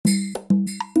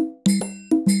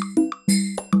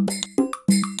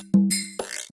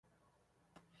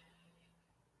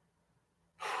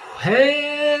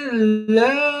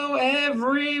Hello,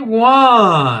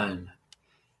 everyone.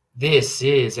 This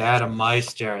is Adam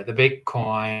Meister, the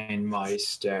Bitcoin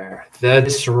Meister, the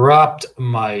Disrupt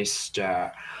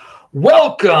Meister.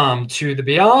 Welcome to the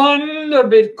Beyond the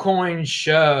Bitcoin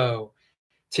show.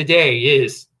 Today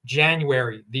is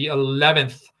January the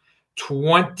 11th,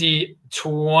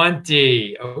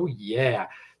 2020. Oh, yeah.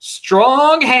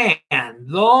 Strong hand,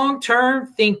 long-term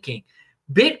thinking.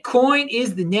 Bitcoin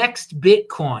is the next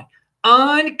Bitcoin.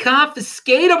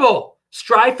 Unconfiscatable.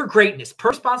 Strive for greatness.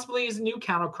 Responsibility is a new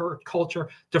counterculture.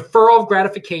 Deferral of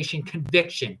gratification.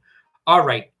 Conviction. All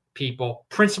right, people.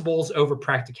 Principles over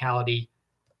practicality.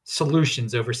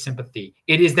 Solutions over sympathy.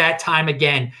 It is that time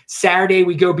again. Saturday,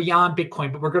 we go beyond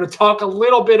Bitcoin, but we're going to talk a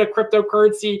little bit of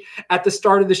cryptocurrency at the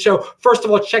start of the show. First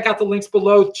of all, check out the links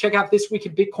below. Check out This Week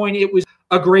in Bitcoin. It was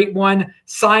a great one.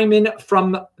 Simon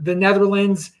from the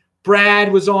Netherlands.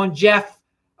 Brad was on. Jeff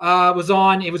was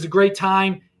on. It was a great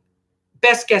time.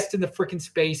 Best guest in the freaking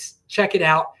space. Check it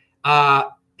out.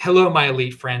 Hello, my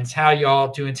elite friends. How y'all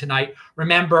doing tonight?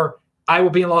 Remember, I will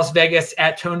be in Las Vegas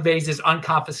at Tone Vase's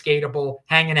Unconfiscatable,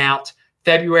 hanging out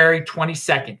February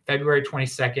 22nd. February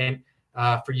 22nd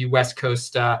for you West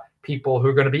Coast people who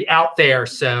are going to be out there.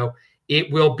 So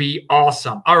it will be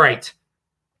awesome. All right.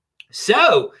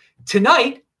 So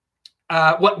tonight,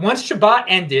 once Shabbat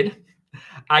ended,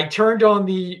 I turned on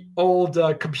the old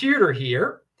computer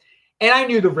here, and I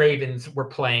knew the Ravens were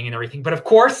playing and everything. But, of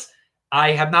course,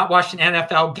 I have not watched an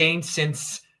NFL game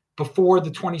since before the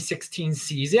 2016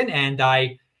 season, and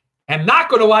I am not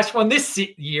going to watch one this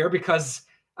year because,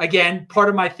 again, part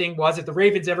of my thing was if the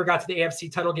Ravens ever got to the AFC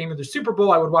title game or the Super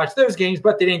Bowl, I would watch those games,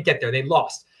 but they didn't get there. They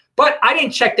lost. But I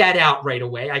didn't check that out right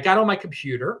away. I got on my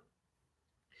computer,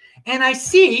 and I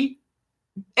see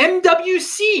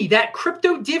MWC, that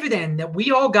crypto dividend that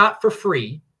we all got for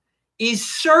free, is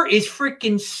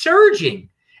freaking surging.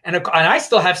 And I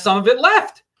still have some of it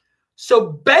left. So,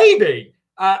 baby,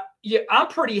 yeah, I'm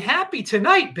pretty happy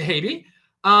tonight, baby.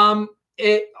 On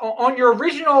your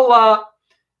original,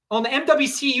 on the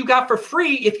MWC you got for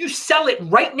free, if you sell it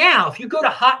right now, if you go to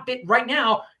Hotbit right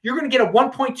now, you're going to get a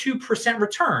 1.2%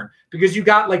 return because you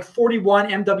got like 41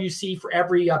 MWC for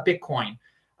every Bitcoin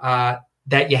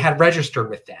that you had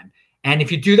registered with them. And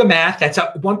if you do the math, that's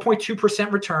a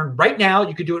 1.2% return right now.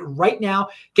 You could do it right now,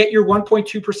 get your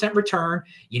 1.2% return.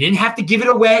 You didn't have to give it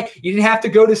away. You didn't have to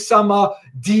go to some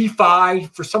DeFi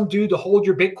for some dude to hold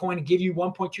your Bitcoin and give you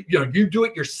 1.2. You do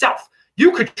it yourself.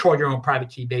 You control your own private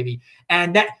key, baby.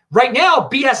 And that right now,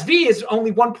 BSV is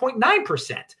only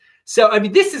 1.9%. So, I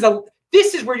mean, this is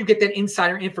where you get that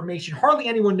insider information. Hardly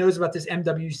anyone knows about this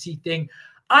MWC thing.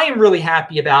 I am really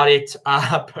happy about it,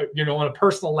 on a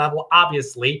personal level.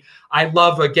 Obviously, I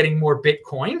love getting more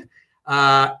Bitcoin.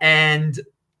 And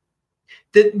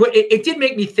it did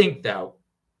make me think, though,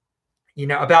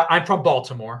 I'm from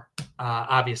Baltimore,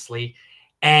 obviously,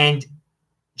 and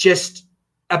just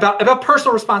about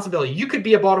personal responsibility. You could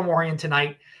be a Baltimorean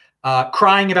tonight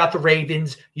crying about the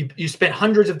Ravens. You spent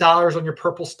hundreds of dollars on your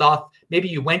purple stuff. Maybe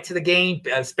you went to the game,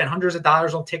 spent hundreds of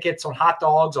dollars on tickets, on hot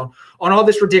dogs, on all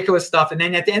this ridiculous stuff. And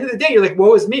then at the end of the day, you're like,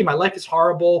 woe is me. My life is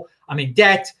horrible. I'm in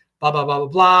debt, blah, blah, blah, blah,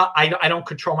 blah. I don't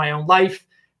control my own life,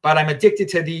 but I'm addicted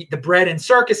to the bread and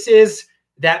circuses,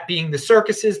 that being the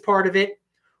circuses part of it.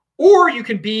 Or you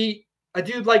can be a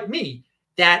dude like me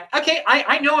that, okay,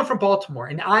 I know I'm from Baltimore,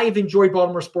 and I've enjoyed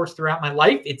Baltimore sports throughout my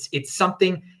life. It's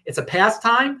something, it's a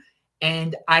pastime,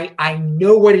 and I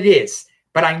know what it is.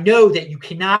 But I know that you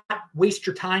cannot waste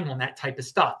your time on that type of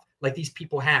stuff like these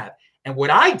people have. And what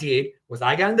I did was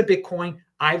I got into Bitcoin.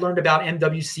 I learned about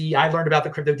MWC. I learned about the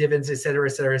crypto dividends, et cetera,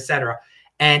 et cetera, et cetera.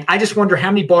 And I just wonder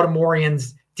how many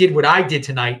Baltimoreans did what I did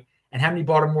tonight and how many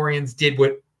Baltimoreans did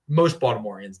what most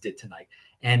Baltimoreans did tonight.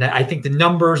 And I think the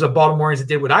numbers of Baltimoreans that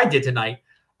did what I did tonight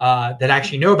that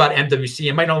actually know about MWC,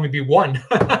 it might only be one.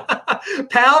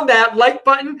 Pound that like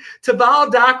button. Taval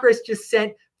Dakris just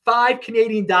sent $5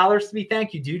 Canadian to me.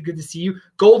 Thank you, dude. Good to see you.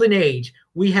 Golden Age.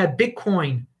 We have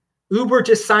Bitcoin. Uber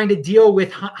just signed a deal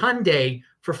with Hyundai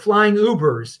for flying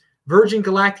Ubers. Virgin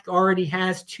Galactic already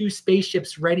has 2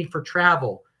 spaceships ready for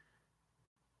travel.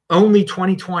 Only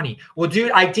 2020. Well,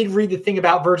 dude, I did read the thing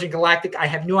about Virgin Galactic. I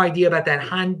have no idea about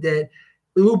that.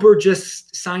 Uber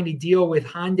just signed a deal with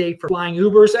Hyundai for flying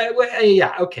Ubers.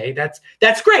 Yeah, okay.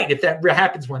 That's great if that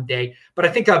happens one day. But I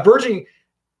think Virgin...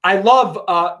 I love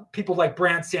people like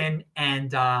Branson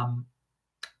and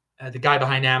the guy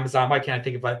behind Amazon. Why can't I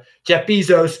think of Jeff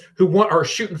Bezos, who are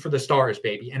shooting for the stars,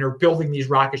 baby, and are building these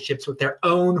rocket ships with their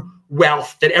own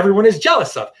wealth that everyone is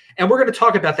jealous of. And we're going to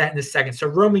talk about that in a second. So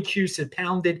Roman Q said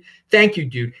pounded. Thank you,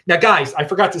 dude. Now, guys, I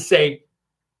forgot to say,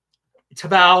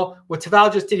 Taval, what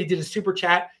Taval just did, he did a super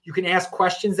chat. You can ask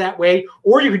questions that way,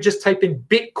 or you can just type in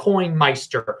Bitcoin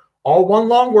Meister, all one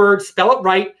long word, spell it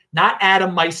right, not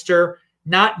Adam Meister,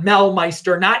 not Mel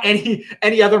Meister, not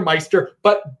any other Meister,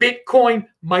 but Bitcoin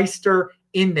Meister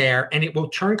in there, and it will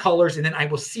turn colors, and then I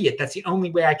will see it. That's the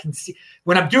only way I can see.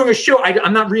 When I'm doing a show,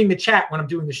 I'm not reading the chat when I'm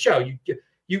doing the show.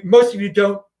 Most of you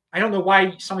don't. I don't know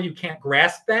why some of you can't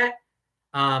grasp that.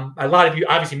 A lot of you,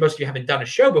 obviously, most of you haven't done a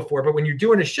show before, but when you're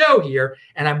doing a show here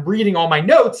and I'm reading all my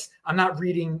notes, I'm not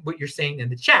reading what you're saying in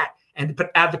the chat.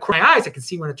 But out of the corner of my eyes, I can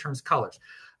see when it turns colors.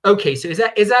 Okay, so is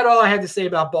that all I had to say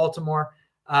about Baltimore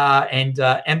and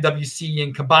MWC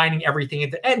and combining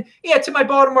everything? And yeah, to my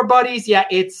Baltimore buddies, yeah,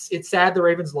 it's sad the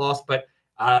Ravens lost, but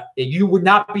you would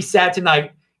not be sad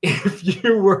tonight if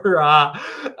you were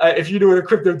if you knew what a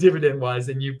crypto dividend was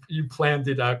and you planned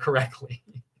it correctly.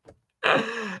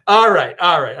 All right.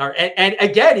 And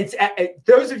again, it's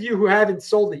those of you who haven't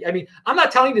sold it. I mean, I'm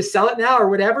not telling you to sell it now or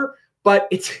whatever, but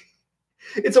it's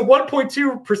a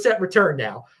 1.2% return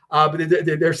now. But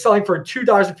they're selling for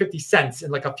 $2.50,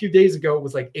 and like a few days ago, it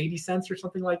was like 80 cents or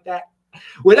something like that.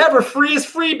 Whatever, free is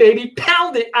free, baby.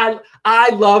 Pound it. I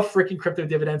love freaking crypto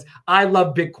dividends. I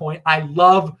love Bitcoin. I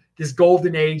love this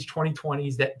golden age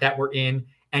 2020s that we're in,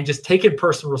 and just taking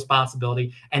personal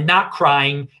responsibility and not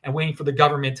crying and waiting for the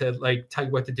government to like tell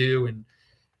you what to do, and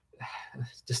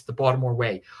just the Baltimore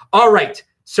way. All right.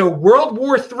 So World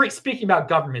War III, speaking about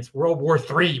governments, World War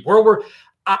III,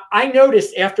 I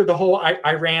noticed after the whole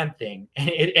Iran thing, and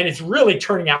it's really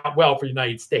turning out well for the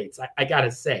United States, I got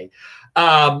to say.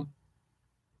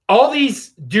 All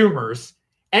these doomers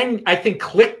and I think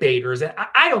clickbaiters, and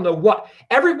I don't know what,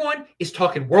 everyone is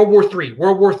talking World War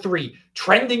III,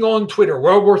 trending on Twitter,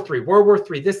 World War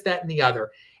III, this, that, and the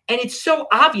other. And it's so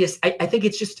obvious. I think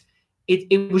it's just,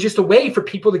 it was just a way for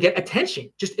people to get attention.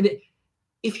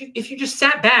 If you just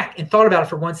sat back and thought about it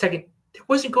for 1 second, there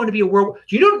wasn't going to be a world.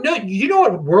 You know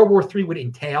what World War III would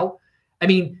entail? I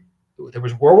mean, there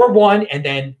was World War I, and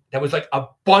then there was like a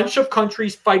bunch of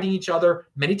countries fighting each other,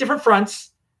 many different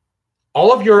fronts,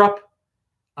 all of Europe.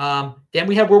 Then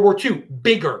we had World War II,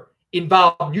 bigger,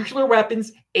 involved nuclear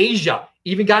weapons, Asia,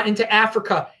 even got into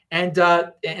Africa and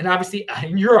obviously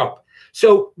in Europe.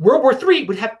 So World War III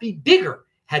would have to be bigger.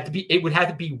 It would have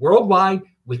to be worldwide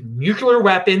with nuclear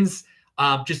weapons,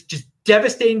 just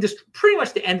devastating, just pretty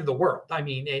much the end of the world. I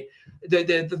mean,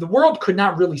 the world could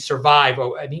not really survive.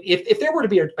 I mean, if there were to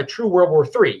be a true World War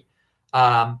III,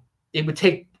 it would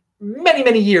take many,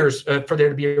 many years for there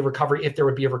to be a recovery, if there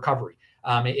would be a recovery.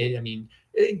 I mean,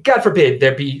 God forbid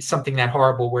there be something that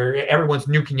horrible where everyone's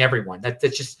nuking everyone.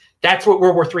 That's what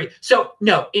World War III. So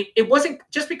no, it wasn't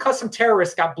just because some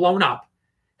terrorists got blown up.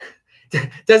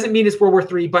 Doesn't mean it's World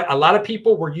War III, but a lot of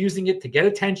people were using it to get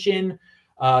attention,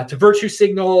 to virtue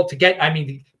signal,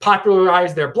 to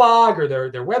popularize their blog or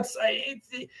their website.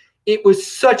 It was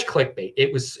such clickbait.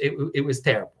 It was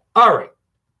terrible. All right.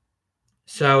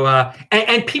 So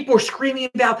and people were screaming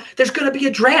about there's going to be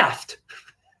a draft.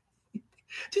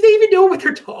 Do they even know what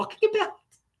they're talking about?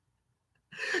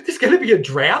 There's going to be a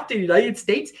draft in the United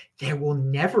States. There will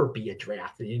never be a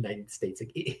draft in the United States.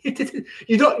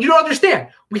 You don't understand.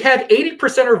 We have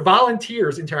 80% are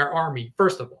volunteers into our army.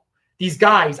 First of all, these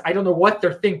guys, I don't know what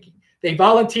they're thinking. They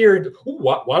volunteered.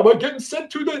 Why am I getting sent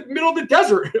to the middle of the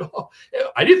desert?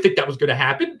 I didn't think that was going to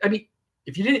happen. I mean,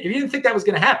 if you didn't think that was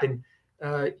going to happen,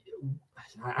 I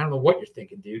don't know what you're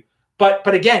thinking, dude.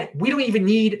 But again, we don't even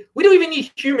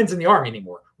need humans in the army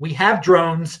anymore. We have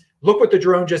drones. Look what the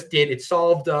drone just did. It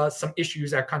solved some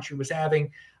issues our country was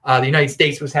having, the United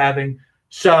States was having.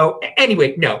 So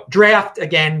anyway, no, draft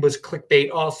again was clickbait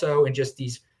also, and just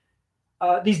these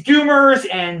doomers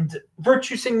and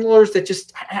virtue signalers that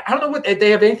just, I don't know what they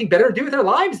have anything better to do with their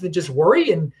lives than just worry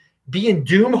and be in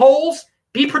doom holes.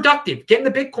 Be productive. Get in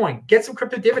the Bitcoin. Get some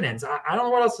crypto dividends. I don't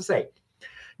know what else to say.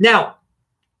 Now,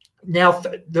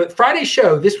 the Friday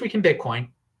show, This Week in Bitcoin,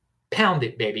 pound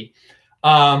it, baby.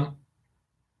 I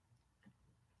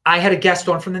had a guest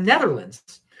on from the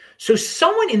Netherlands. So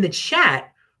someone in the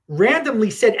chat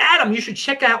randomly said, Adam, you should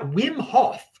check out Wim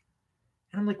Hof.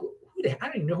 And I'm like, I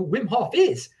don't even know who Wim Hof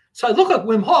is. So I look up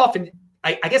Wim Hof, and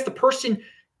I guess the person,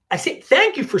 I say,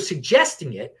 thank you for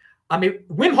suggesting it. I mean,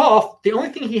 Wim Hof, the only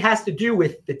thing he has to do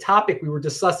with the topic we were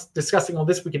discussing on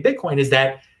This Week in Bitcoin is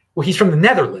that, well, he's from the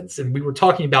Netherlands, and we were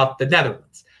talking about the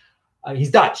Netherlands.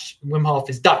 He's Dutch. Wim Hof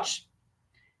is Dutch.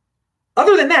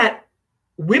 Other than that,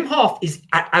 Wim Hof is,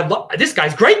 I love, this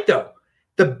guy's great, though.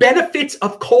 The benefits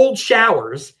of cold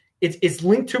showers is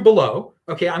linked to below.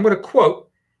 Okay, I'm going to quote.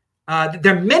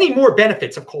 There are many more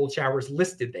benefits of cold showers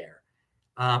listed there.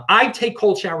 I take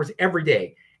cold showers every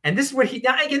day, And this is what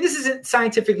now again, this isn't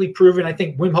scientifically proven. I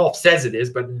think Wim Hof says it is,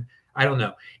 but I don't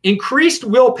know. Increased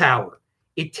willpower.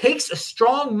 It takes a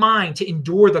strong mind to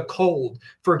endure the cold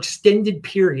for extended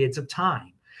periods of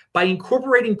time. By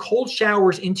incorporating cold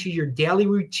showers into your daily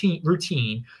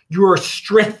routine, you are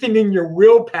strengthening your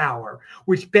willpower,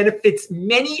 which benefits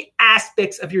many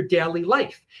aspects of your daily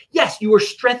life. Yes, you are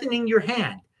strengthening your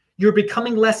hand. You're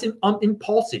becoming less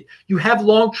impulsive. You have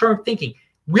long-term thinking.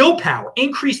 Willpower,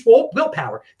 increased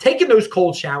willpower. Taking those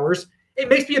cold showers, it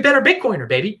makes me a better Bitcoiner,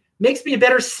 baby. Makes me a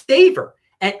better saver.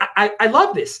 And I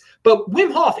love this. But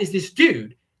Wim Hof is this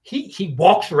dude. He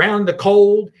walks around the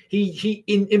cold. He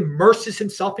immerses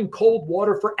himself in cold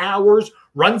water for hours,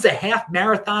 runs a half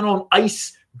marathon on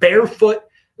ice, barefoot,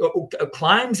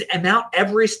 climbs Mount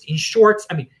Everest in shorts.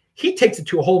 I mean, he takes it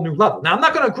to a whole new level. Now, I'm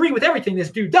not going to agree with everything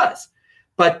this dude does,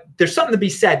 but there's something to be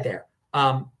said there.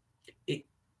 To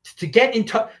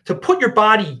put your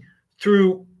body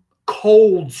through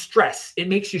cold stress, it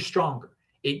makes you stronger.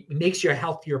 It makes you a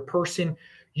healthier person.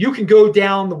 You can go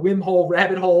down the Wim Hof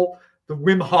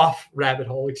rabbit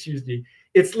hole, excuse me.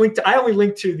 It's linked to, I only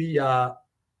linked to the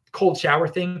cold shower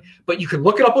thing, but you can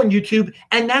look it up on YouTube.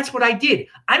 And that's what I did.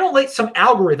 I don't let some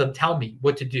algorithm tell me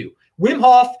what to do. Wim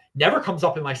Hof never comes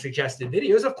up in my suggested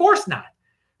videos. Of course not,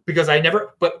 because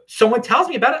but someone tells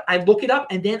me about it. I look it up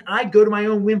and then I go to my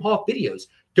own Wim Hof videos.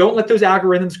 Don't let those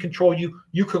algorithms control you.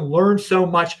 You can learn so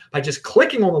much by just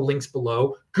clicking on the links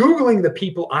below, Googling the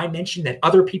people I mentioned that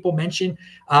other people mention.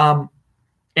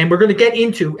 And we're going to get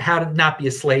into how to not be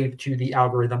a slave to the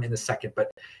algorithm in a second.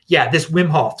 But yeah, this Wim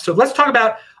Hof. So let's talk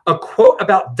about a quote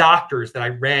about doctors that I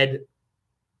read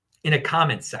in a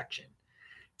comment section.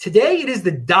 Today, it is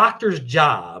the doctor's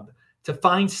job to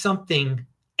find something,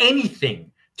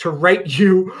 anything, to write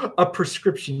you a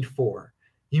prescription for.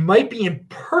 You might be in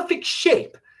perfect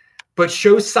shape, but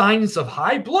show signs of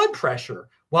high blood pressure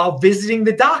while visiting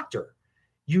the doctor.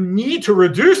 You need to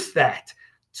reduce that.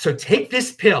 So take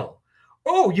this pill.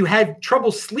 Oh, you had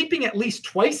trouble sleeping at least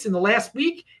twice in the last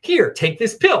week? Here, take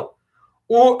this pill.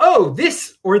 Or, oh,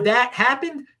 this or that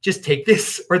happened? Just take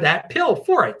this or that pill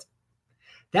for it.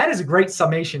 That is a great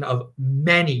summation of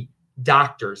many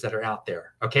doctors that are out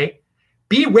there, okay?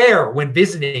 Beware when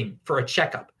visiting for a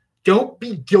checkup. Don't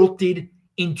be guilted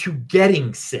into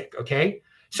getting sick, okay?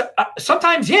 So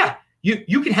sometimes, yeah,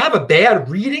 you can have a bad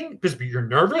reading because you're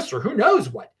nervous or who knows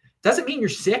what. Doesn't mean you're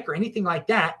sick or anything like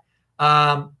that.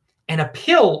 And a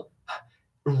pill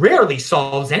rarely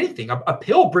solves anything. A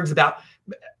pill brings about,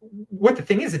 what the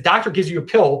thing is, the doctor gives you a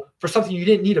pill for something you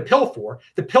didn't need a pill for.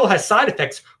 The pill has side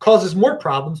effects, causes more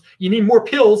problems. You need more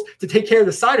pills to take care of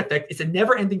the side effect. It's a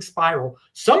never-ending spiral.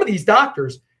 Some of these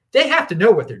doctors, they have to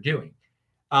know what they're doing.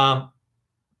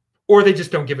 Or they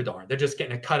just don't give a darn. They're just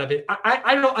getting a cut of it.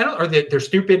 I don't, or they're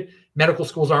stupid. Medical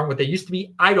schools aren't what they used to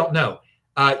be. I don't know.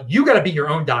 You got to be your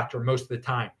own doctor most of the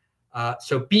time.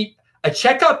 So be a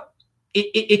checkup.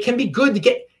 It can be good to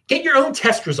get your own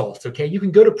test results. Okay. You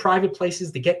can go to private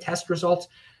places to get test results.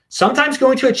 Sometimes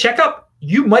going to a checkup,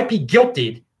 you might be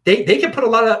guilted. They can put a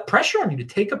lot of pressure on you to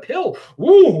take a pill.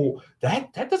 Ooh,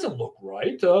 that doesn't look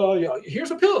right.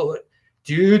 Here's a pill.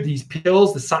 Dude, these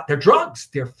pills, they're drugs.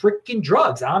 They're freaking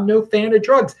drugs. I'm no fan of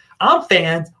drugs. I'm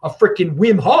fan of freaking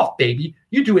Wim Hof, baby.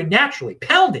 You do it naturally.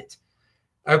 Pound it.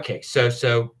 Okay,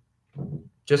 so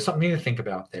just something to think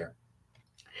about there.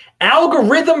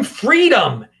 Algorithm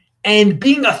freedom and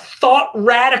being a thought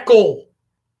radical.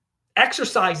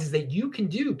 Exercises that you can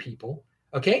do, people.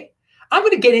 Okay? I'm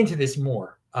going to get into this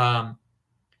more.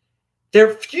 There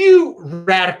are few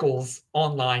radicals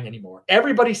online anymore.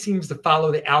 Everybody seems to follow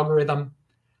the algorithm.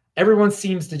 Everyone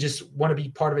seems to just want to be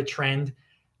part of a trend.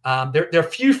 There are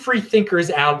few free thinkers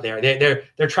out there.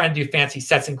 They're trying to do fancy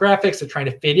sets and graphics. They're trying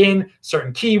to fit in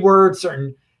certain keywords,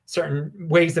 certain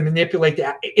ways to manipulate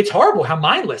that. It's horrible how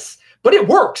mindless, but it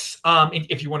works.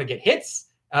 If you want to get hits,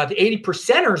 the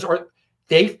 80%ers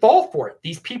they fall for it.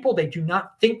 These people, they do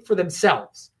not think for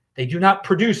themselves. They do not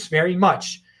produce very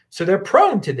much. So they're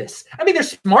prone to this. I mean,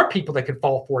 there's smart people that could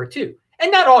fall for it too.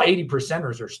 And not all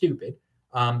 80%ers are stupid.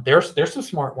 There's some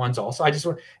smart ones also.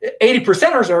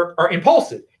 80%ers are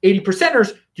impulsive.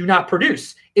 80%ers do not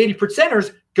produce.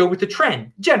 80%ers go with the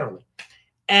trend generally.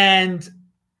 And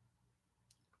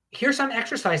here's some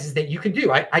exercises that you can do.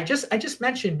 I just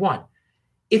mentioned one.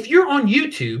 If you're on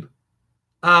YouTube,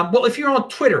 if you're on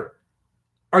Twitter,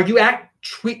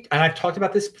 tweet, and I've talked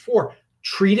about this before,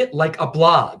 treat it like a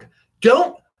blog.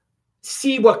 Don't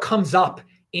see what comes up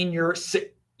in your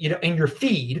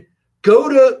feed. Go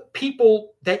to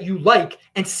people that you like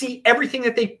and see everything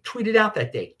that they tweeted out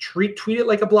that day. Treat it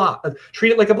like a blog.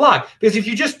 Treat it like a blog. Because if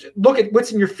you just look at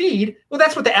what's in your feed, well,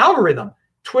 that's what the algorithm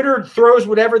Twitter throws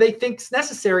whatever they think's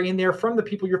necessary in there from the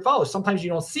people you follow. Sometimes you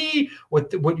don't see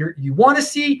what you want to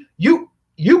see. You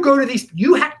go to these.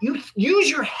 You use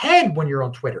your head when you're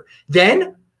on Twitter.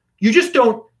 Then you just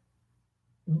don't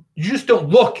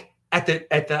look at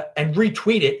the and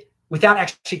retweet it without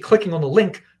actually clicking on the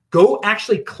link. Go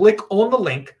actually click on the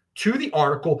link to the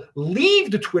article. Leave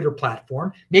the Twitter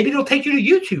platform. Maybe it'll take you to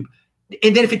YouTube.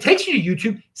 And then if it takes you to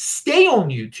YouTube, stay on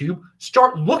YouTube.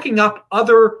 Start looking up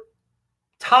other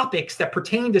topics that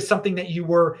pertain to something that you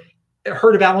were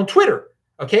heard about on Twitter.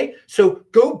 Okay. So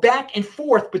go back and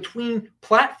forth between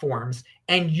platforms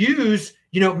and use,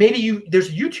 maybe there's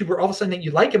a YouTuber all of a sudden that you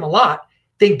like him a lot.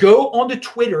 Then go onto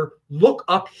Twitter, look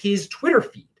up his Twitter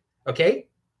feed. Okay.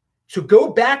 So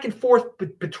go back and forth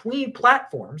between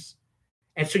platforms.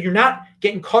 And so you're not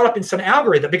getting caught up in some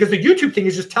algorithm, because the YouTube thing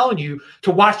is just telling you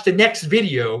to watch the next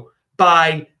video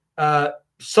by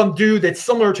some dude that's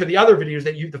similar to the other videos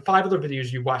the 5 other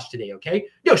videos you watched today. Okay.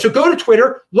 No. So go to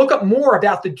Twitter, look up more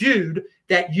about the dude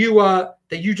that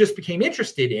you just became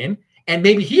interested in. And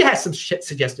maybe he has some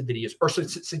suggested videos or some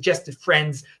suggested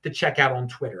friends to check out on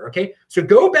Twitter. Okay. So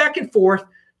go back and forth.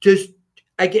 Just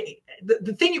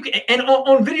the thing you can, and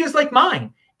on videos like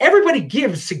mine, everybody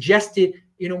gives suggested,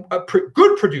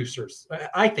 good producers.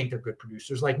 I think they're good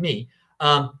producers like me.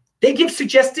 They give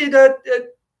suggested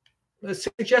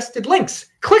links.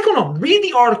 Click on them, read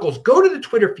the articles, go to the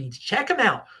Twitter feeds, check them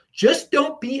out. Just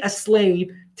don't be a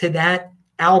slave to that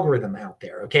algorithm out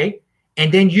there, okay?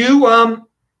 And then you'll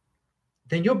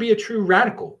be a true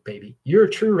radical, baby. You're a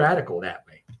true radical that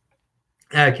way.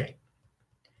 Okay.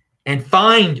 And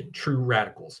find true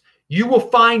radicals. You will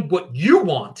find what you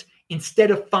want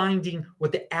instead of finding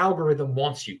what the algorithm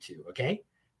wants you to, okay?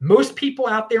 Most people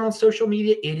out there on social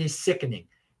media, it is sickening.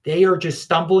 They are just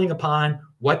stumbling upon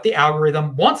what the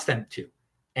algorithm wants them to.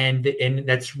 And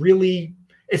that's really,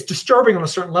 it's disturbing on a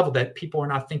certain level that people are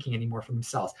not thinking anymore for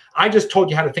themselves. I just told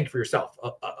you how to think for yourself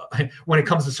when it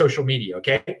comes to social media,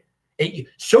 okay?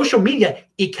 Social media,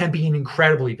 it can be an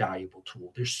incredibly valuable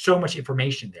tool. There's so much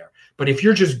information there. But if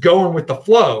you're just going with the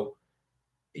flow,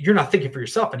 you're not thinking for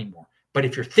yourself anymore. But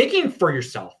if you're thinking for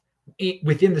yourself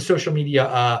within the social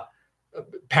media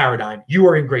paradigm, you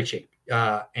are in great shape.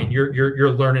 And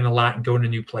you're learning a lot and going to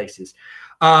new places.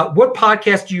 What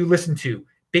podcast do you listen to?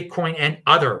 Bitcoin and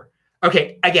other.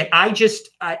 Okay. Again, I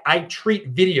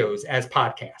treat videos as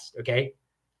podcasts. Okay.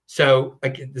 So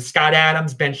again, the Scott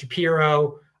Adams, Ben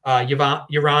Shapiro,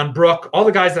 Yaron Brook, all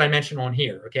the guys that I mentioned on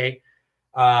here. Okay.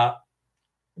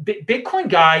 Bitcoin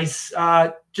guys,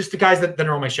 just the guys that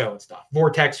are on my show and stuff.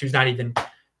 Vortex, who's not even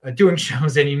doing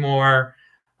shows anymore.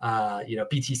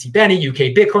 BTC Benny,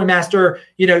 UK Bitcoin Master,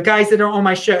 guys that are on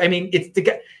my show. I mean, it's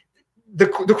the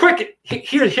quick,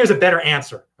 here's a better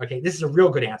answer. Okay. This is a real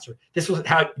good answer. This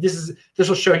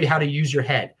will show you how to use your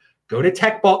head. Go to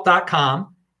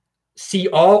techbalt.com, see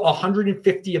all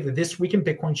 150 of the This Week in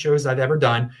Bitcoin shows I've ever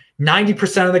done.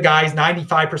 90% of the guys,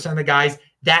 95% of the guys,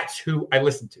 that's who I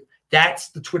listen to. That's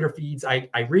the Twitter feeds I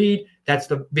read. That's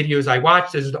the videos I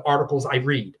watch. Those are the articles I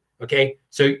read. Okay.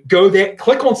 So go there,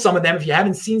 click on some of them. If you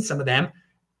haven't seen some of them,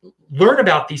 learn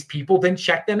about these people, then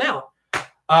check them out.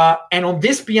 And on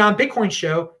this Beyond Bitcoin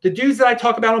show, the dudes that I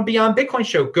talk about on Beyond Bitcoin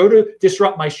show, go to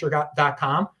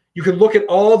disruptmeister.com. You can look at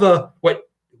all what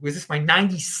was this, my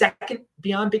 92nd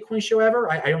Beyond Bitcoin show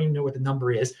ever? I don't even know what the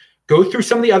number is. Go through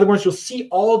some of the other ones. You'll see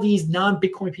all these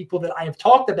non-Bitcoin people that I have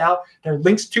talked about. There are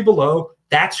links to below.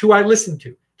 That's who I listen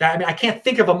to. I can't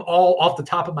think of them all off the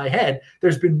top of my head.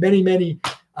 There's been many, many.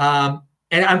 And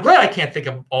I'm glad I can't think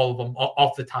of all of them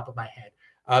off the top of my head.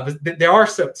 But there are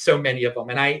so many of them.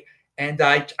 And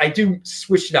I do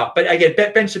switch it up. But again,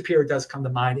 Ben Shapiro does come to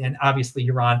mind. And obviously,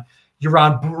 Yaron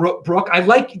Brook. I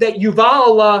like that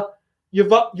Yuval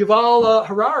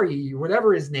Harari,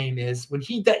 whatever his name is, when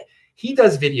he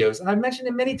does videos. And I've mentioned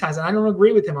it many times. And I don't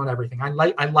agree with him on everything. I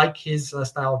like his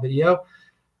style of video.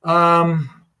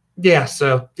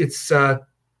 So it's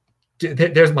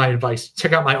there's my advice.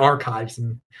 Check out my archives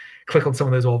and click on some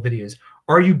of those old videos.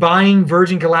 Are you buying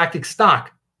Virgin Galactic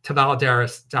stock? Taval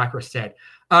Dakra said.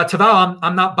 Taval,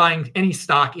 I'm not buying any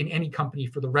stock in any company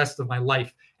for the rest of my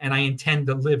life, and I intend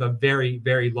to live a very,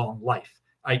 very long life.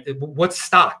 What's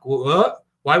stock?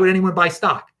 Why would anyone buy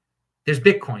stock? There's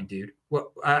Bitcoin, dude.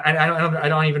 I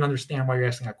don't even understand why you're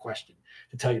asking that question,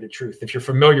 to tell you the truth. If you're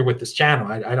familiar with this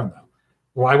channel, I don't know.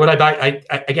 Why would I buy?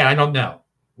 I don't know.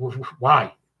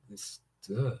 Why?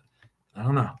 I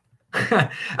don't know.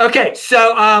 Okay,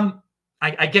 so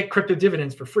I get crypto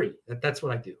dividends for free. That's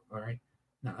what I do. All right.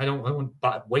 No, I don't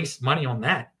waste money on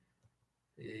that.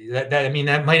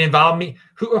 That might involve me.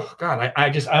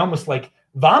 I almost like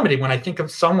vomiting when I think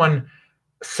of someone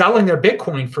selling their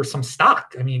Bitcoin for some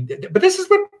stock. I mean, but this is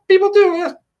what people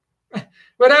do.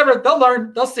 Whatever, they'll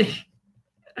learn. They'll see.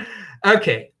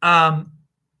 Okay. I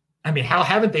mean, how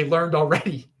haven't they learned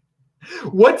already?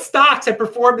 What stocks have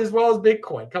performed as well as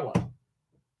Bitcoin? Come on.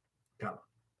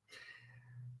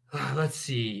 Let's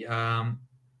see.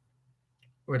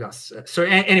 What else? So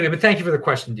anyway, but thank you for the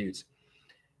question, dudes.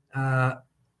 All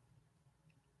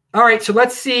right, so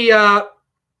let's see.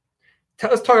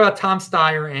 Let's talk about Tom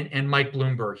Steyer and Mike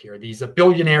Bloomberg here. These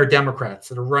billionaire Democrats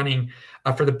that are running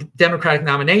for the Democratic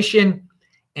nomination,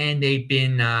 and they've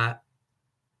been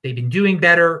doing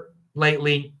better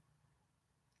lately.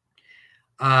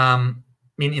 In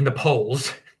the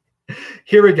polls.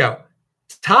 Here we go.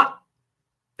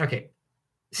 Okay.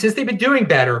 Since they've been doing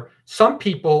better, some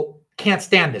people can't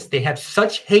stand this. They have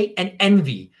such hate and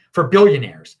envy for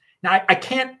billionaires. Now,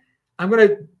 I'm going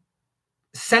to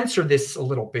censor this a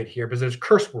little bit here because there's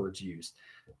curse words used.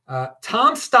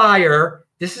 Tom Steyer,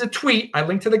 this is a tweet. I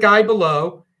linked to the guy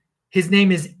below. His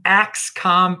name is Axe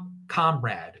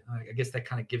Comrade. I guess that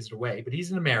kind of gives it away, but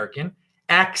he's an American.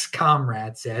 Axe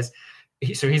Comrade says,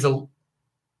 so he's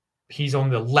on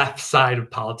the left side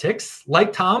of politics,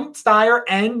 like Tom Steyer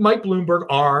and Mike Bloomberg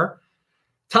are.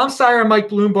 Tom Steyer and Mike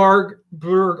Bloomberg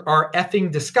are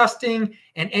effing disgusting,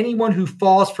 and anyone who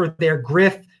falls for their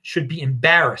grift should be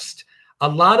embarrassed. A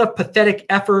lot of pathetic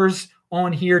effers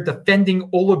on here defending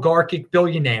oligarchic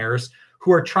billionaires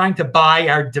who are trying to buy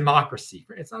our democracy.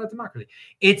 It's not a democracy.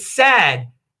 It's sad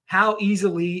how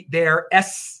easily their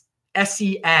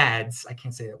SE ads, I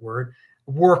can't say that word,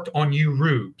 worked on you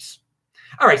rubes.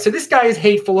 All right, so this guy is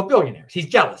hateful of billionaires. He's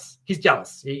jealous.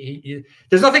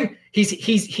 There's nothing.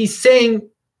 He's saying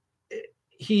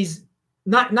he's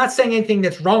not saying anything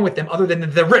that's wrong with them other than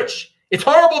they're rich. It's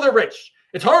horrible they're rich.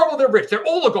 It's horrible they're rich. They're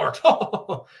oligarchs.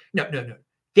 No.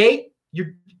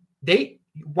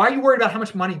 Why are you worried about how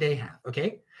much money they have?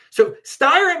 Okay, so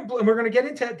Steyer and we're going to get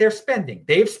into their spending.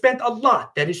 They've spent a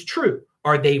lot. That is true.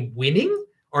 Are they winning?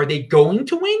 Are they going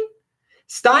to win?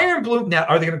 Steyer and Bloom, now,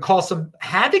 are they going to cause some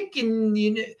havoc?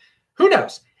 Who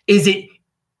knows? Is it,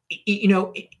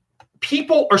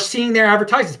 people are seeing their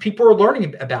advertisements. People are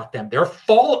learning about them.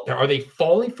 Are they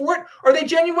falling for it? Are they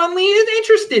genuinely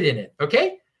interested in it?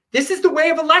 Okay. This is the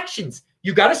way of elections.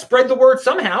 You got to spread the word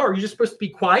somehow. Or are you just supposed to be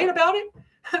quiet about it?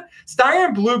 Steyer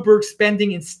and Bloomberg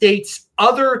spending in states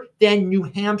other than New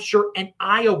Hampshire and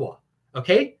Iowa.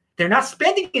 Okay. They're not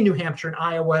spending in New Hampshire and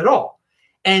Iowa at all.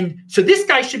 And so this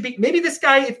guy should be, maybe this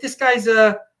guy, if this guy's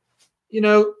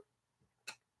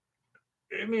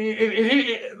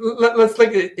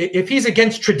if he's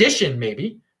against tradition,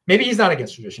 maybe he's not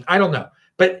against tradition. I don't know.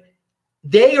 But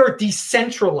they are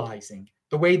decentralizing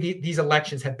the way these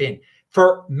elections have been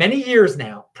for many years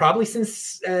now, probably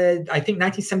since I think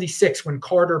 1976 when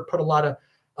Carter put a lot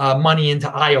of money into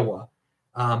Iowa.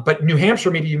 But New Hampshire,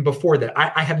 maybe even before that.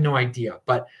 I have no idea.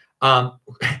 But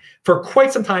for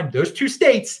quite some time, those two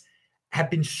states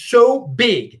have been so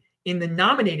big in the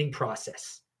nominating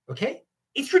process. Okay.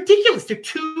 It's ridiculous. They're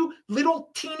two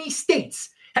little teeny states.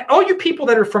 All you people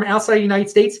that are from outside the United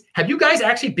States, have you guys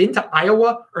actually been to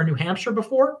Iowa or New Hampshire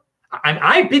before?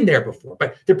 I've been there before,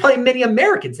 but there are probably many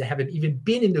Americans that haven't even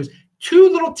been in those two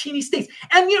little teeny states.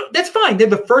 And, that's fine. They're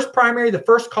the first primary, the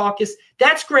first caucus.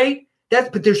 That's great.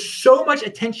 But there's so much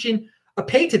attention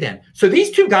paid to them. So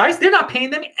these two guys, they're not paying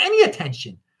them any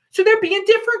attention. So they're being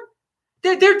different.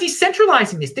 They're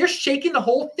decentralizing this. They're shaking the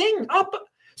whole thing up.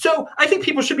 So I think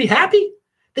people should be happy.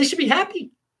 They should be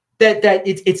happy that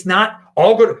it's not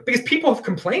all good, because people have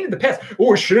complained in the past.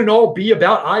 Oh, it shouldn't all be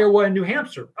about Iowa and New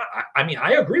Hampshire. I mean,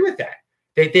 I agree with that.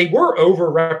 They were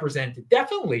overrepresented,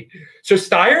 definitely. So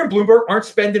Steyer and Bloomberg aren't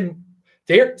spending.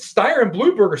 Steyer and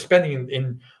Bloomberg are spending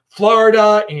in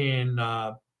Florida,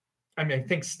 I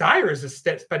think Steyer is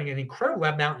spending an incredible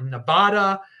amount in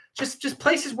Nevada, just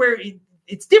places where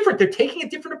it's different. They're taking a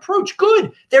different approach.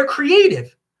 Good. They're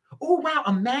creative. Oh, wow.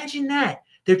 Imagine that.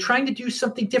 They're trying to do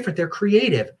something different. They're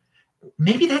creative.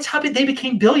 Maybe that's how they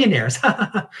became billionaires.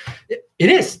 It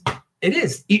is. It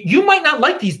is. You might not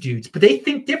like these dudes, but they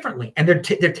think differently, and they're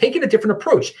taking a different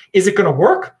approach. Is it going to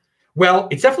work? Well,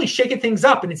 it's definitely shaking things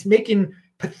up, and it's making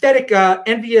pathetic,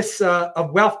 envious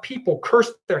of wealth people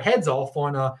curse their heads off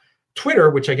on Twitter,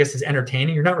 which I guess is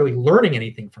entertaining. You're not really learning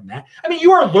anything from that. I mean,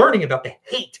 you are learning about the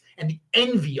hate and the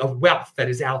envy of wealth that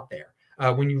is out there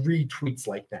when you read tweets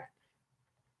like that.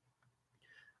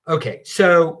 Okay,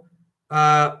 so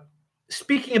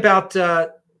speaking about,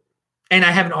 and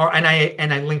I have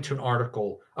I linked to an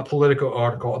article, a political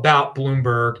article about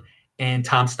Bloomberg and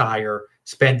Tom Steyer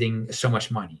spending so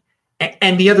much money.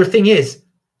 And the other thing is,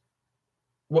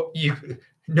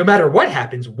 no matter what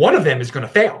happens, one of them is going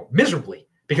to fail miserably.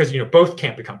 because both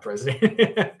can't become president,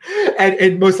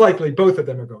 and most likely both of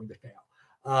them are going to fail.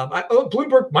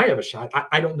 Bloomberg might have a shot.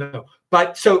 I don't know.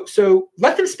 But so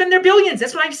let them spend their billions.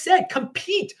 That's what I've said.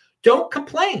 Compete. Don't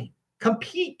complain.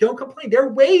 Compete. Don't complain. There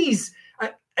are ways.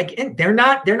 Again, they're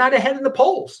not ahead in the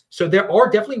polls. So there are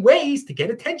definitely ways to get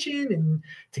attention and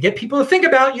to get people to think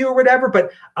about you or whatever.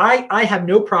 But I have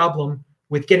no problem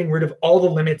with getting rid of all the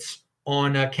limits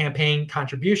on campaign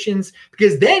contributions,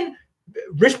 because then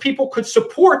rich people could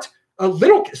support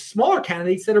smaller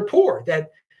candidates that are poor, that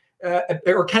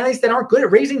or candidates that aren't good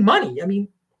at raising money. I mean,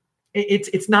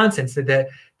 it's nonsense that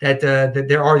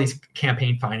there are these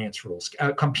campaign finance rules.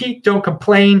 Compete, don't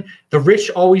complain. The rich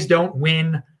always don't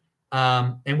win,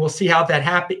 and we'll see how that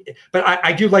happens. But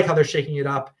I do like how they're shaking it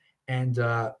up. And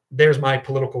there's my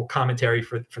political commentary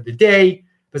for the day,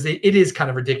 because it is kind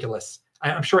of ridiculous.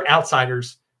 I'm sure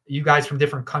outsiders, you guys from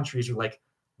different countries, are like,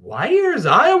 why is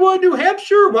Iowa, New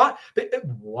Hampshire?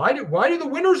 Why do the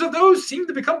winners of those seem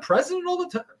to become president all the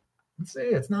time?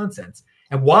 It's nonsense.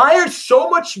 And why is so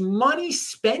much money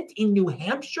spent in New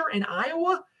Hampshire and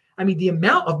Iowa? I mean, the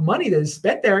amount of money that is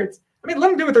spent there, let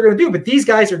them do what they're going to do, but these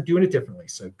guys are doing it differently.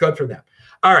 So good for them.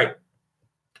 All right.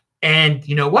 And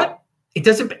you know what?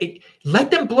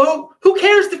 Let them blow. Who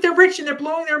cares if they're rich and they're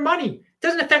blowing their money? It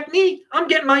doesn't affect me. I'm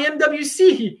getting my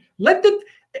MWC. Let the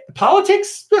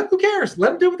politics, who cares? Let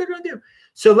them do what they're going to do.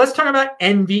 So let's talk about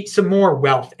envy, some more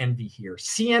wealth envy here.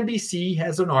 CNBC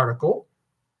has an article.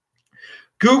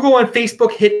 Google and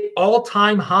Facebook hit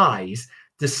all-time highs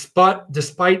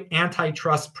despite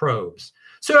antitrust probes.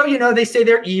 So, they say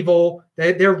they're evil,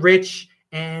 they're rich,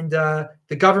 and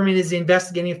the government is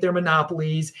investigating if they're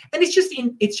monopolies. And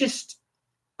it's just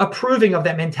approving of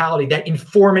that mentality, that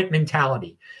informant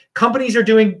mentality. Companies are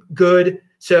doing good,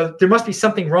 so there must be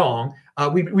something wrong.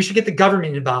 We should get the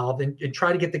government involved and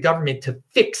try to get the government to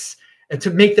fix and to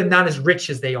make them not as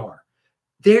rich as they are.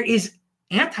 There is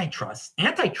antitrust,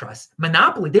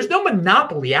 monopoly. There's no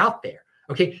monopoly out there.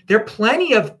 Okay. There are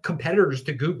plenty of competitors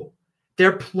to Google. There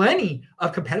are plenty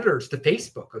of competitors to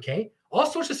Facebook. Okay. All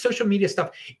sorts of social media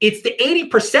stuff. It's the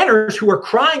 80%ers who are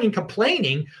crying and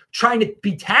complaining, trying to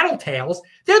be tattletales.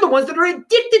 They're the ones that are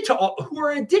addicted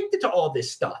to all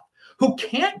this stuff, who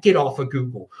can't get off of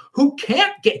Google, and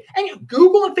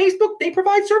Google and Facebook, they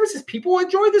provide services. People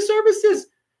enjoy the services.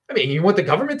 I mean, you want the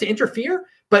government to interfere,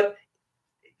 but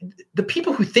the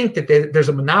people who think that there's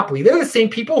a monopoly, they're the same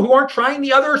people who aren't trying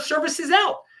the other services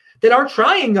out, that aren't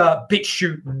trying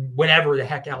BitChute and whatever the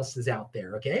heck else is out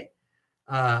there, okay?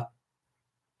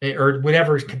 Or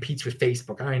whatever competes with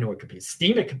Facebook. I don't know what competes.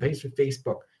 Steam, it competes with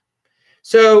Facebook.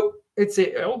 So it's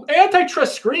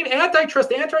antitrust scream,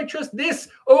 antitrust this.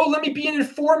 Oh, let me be an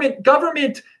informant.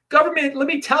 Government, let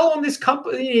me tell on this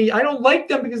company. I don't like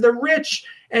them because they're rich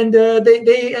and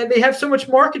they have so much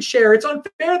market share. It's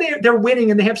unfair. They're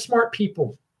winning and they have smart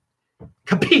people.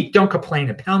 Compete, don't complain,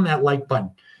 and pound that like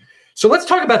button. So let's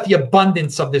talk about the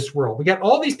abundance of this world. We got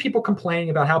all these people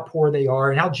complaining about how poor they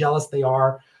are and how jealous they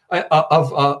are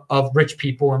of rich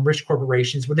people and rich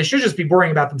corporations, but they should just be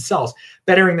worrying about themselves,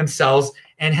 bettering themselves,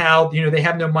 and how they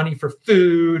have no money for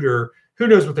food, or who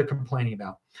knows what they're complaining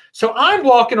about. So I'm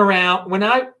walking around when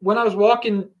I was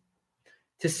walking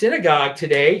to synagogue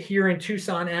today here in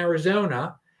Tucson,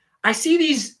 Arizona. I've seen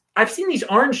these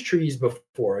orange trees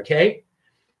before, okay?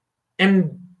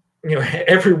 And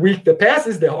every week that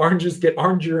passes, the oranges get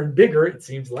oranger and bigger, it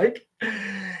seems like.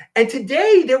 And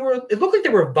today it looked like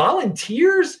there were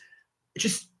volunteers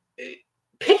just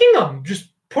picking them, just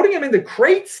putting them in the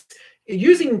crates,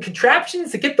 using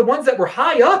contraptions to get the ones that were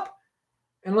high up.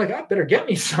 And I'm like, I better get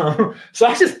me some. So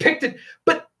I just picked it.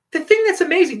 But the thing that's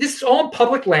amazing, this is all in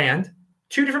public land,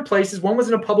 2 different places. One was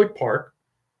in a public park.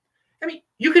 I mean,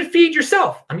 you can feed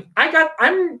yourself. I mean,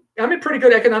 I'm in pretty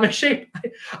good economic shape.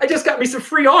 I just got me some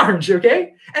free orange,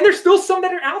 okay? And there's still some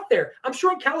that are out there. I'm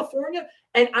sure in California,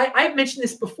 and I've mentioned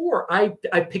this before, I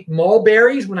picked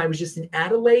mulberries when I was just in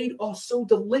Adelaide. Oh, so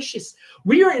delicious.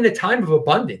 We are in a time of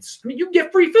abundance. I mean, you can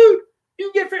get free food.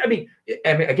 I mean,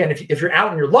 again, if you're out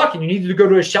and you're lucky and you need to go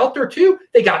to a shelter too,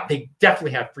 they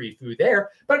definitely have free food there.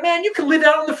 But man, you can live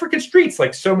out on the freaking streets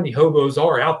like so many hobos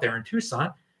are out there in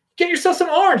Tucson. Get yourself some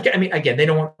orange. I mean, again, they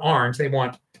don't want orange. They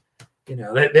want,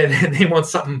 they want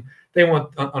something. They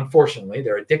want, unfortunately,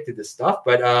 they're addicted to stuff.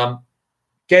 But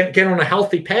get on a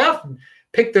healthy path and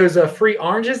pick those free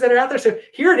oranges that are out there. So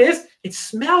here it is. It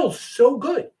smells so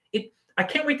good. I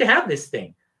can't wait to have this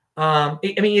thing.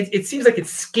 It seems like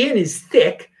its skin is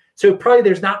thick, so probably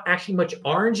there's not actually much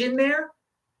orange in there.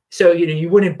 So you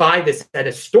wouldn't buy this at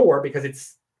a store because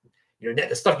it's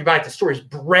the stuff you buy at the store is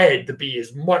bred to be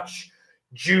as much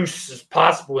juice as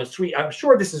possible and sweet. I'm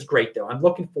sure this is great, though. I'm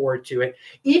looking forward to it.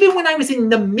 Even when I was in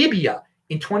Namibia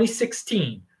in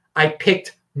 2016, I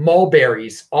picked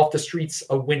mulberries off the streets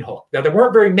of Windhoek. Now, there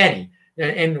weren't very many,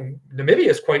 and Namibia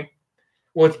is quite,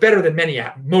 well, it's better than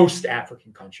most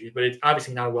African countries, but it's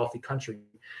obviously not a wealthy country.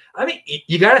 I mean,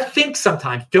 you got to think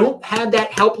sometimes. Don't have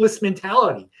that helpless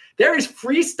mentality. There is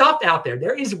free stuff out there.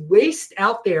 There is waste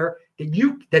out there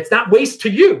that's not waste to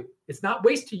you. It's not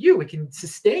waste to you. It can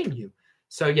sustain you.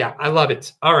 So, yeah, I love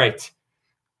it. All right.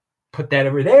 Put that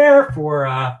over there for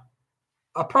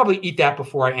I'll probably eat that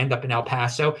before I end up in El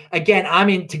Paso. Again,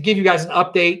 to give you guys an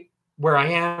update where I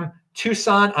am.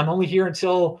 Tucson, I'm only here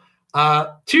until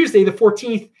Tuesday, the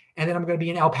 14th, and then I'm going to be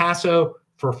in El Paso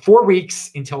for 4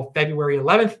 weeks until February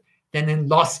 11th. Then in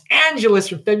Los Angeles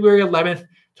from February 11th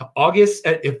to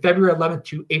February 11th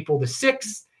to April the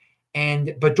 6th.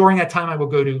 But during that time, I will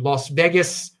go to Las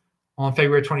Vegas on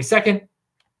February 22nd.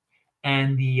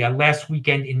 And the last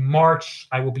weekend in March,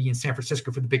 I will be in San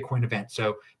Francisco for the Bitcoin event.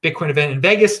 So Bitcoin event in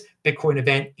Vegas, Bitcoin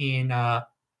event in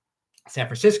San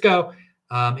Francisco,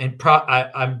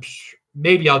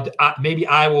 maybe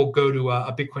I will go to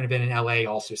a Bitcoin event in LA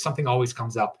also. Something always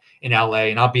comes up in LA,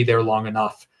 and I'll be there long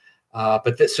enough.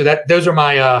 Those are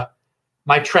my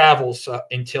my travels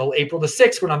until April the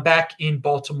 6th when I'm back in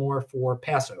Baltimore for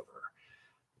Passover.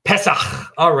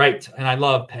 Pesach. All right, and I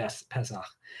love Pesach.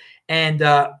 And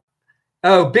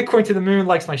Bitcoin to the Moon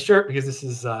likes my shirt because this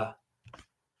is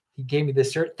he gave me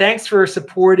this shirt. Thanks for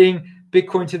supporting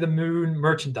Bitcoin to the Moon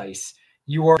merchandise.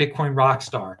 You are a Bitcoin rock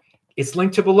star. It's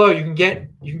linked to below. You can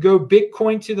go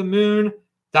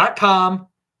bitcointothemoon.com,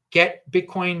 get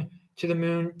Bitcoin to the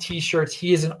Moon t-shirts.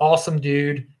 He is an awesome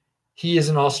dude. He is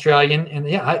an Australian. And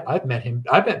yeah, I've met him.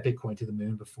 I've met Bitcoin to the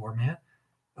Moon before, man.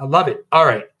 I love it. All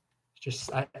right.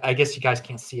 I guess you guys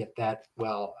can't see it that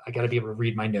well. I got to be able to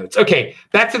read my notes. Okay,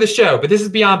 back to the show. But this is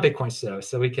beyond Bitcoin, so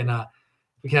we can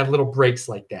have little breaks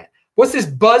like that. What's this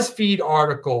BuzzFeed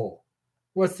article?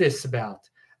 What's this about?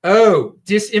 Oh,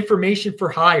 disinformation for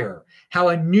hire. How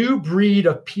a new breed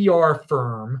of PR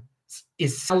firm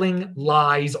is selling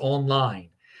lies online.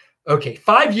 Okay,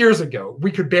 5 years ago,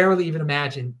 we could barely even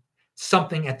imagine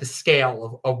something at the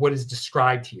scale of what is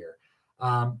described here.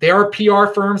 There are PR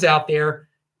firms out there.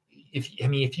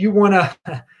 If you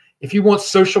want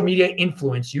social media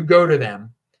influence, you go to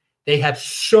them. They have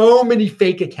so many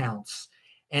fake accounts,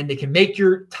 and they can make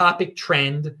your topic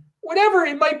trend, whatever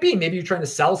it might be. Maybe you're trying to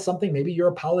sell something. Maybe you're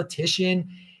a politician.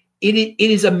 It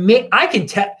is I can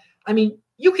tell. I mean,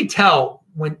 you can tell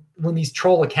when these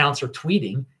troll accounts are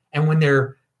tweeting and when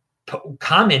they're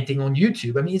commenting on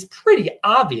YouTube. I mean, it's pretty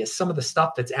obvious some of the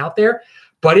stuff that's out there,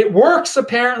 but it works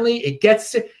apparently. It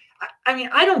gets. I mean,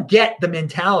 I don't get the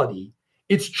mentality.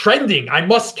 It's trending. I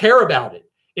must care about it.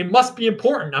 It must be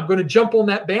important. I'm going to jump on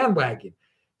that bandwagon.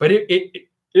 But it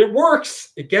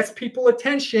works. It gets people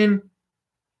attention.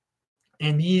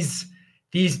 And these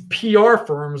PR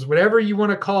firms, whatever you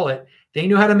want to call it, they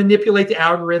know how to manipulate the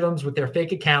algorithms with their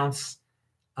fake accounts.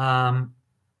 But I'm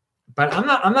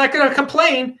not going to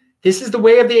complain. This is the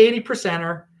way of the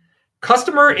 80%er.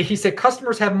 He said,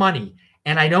 customers have money,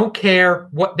 and I don't care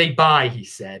what they buy, he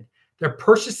said. They're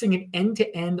purchasing an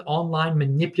end-to-end online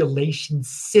manipulation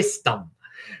system,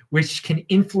 which can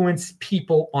influence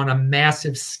people on a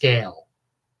massive scale.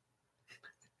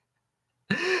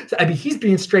 So, I mean, he's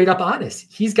being straight up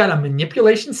honest. He's got a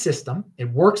manipulation system. It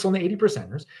works on the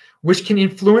 80%ers, which can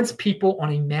influence people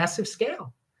on a massive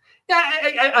scale.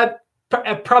 Yeah,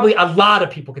 probably a lot of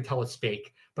people can tell it's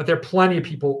fake, but there are plenty of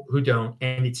people who don't.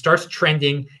 And it starts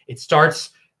trending. It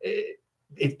starts...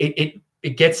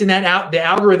 It gets in that out. The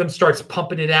algorithm starts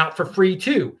pumping it out for free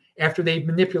too after they've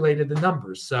manipulated the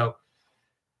numbers. So,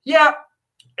 yeah,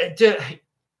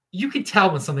 you can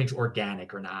tell when something's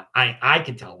organic or not. I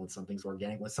can tell when something's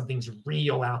organic, when something's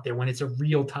real out there, when it's a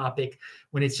real topic,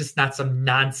 when it's just not some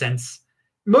nonsense.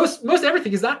 Most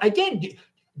everything is not. Again,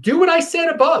 do what I said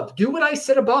above. Do what I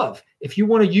said above. If you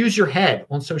want to use your head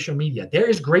on social media, there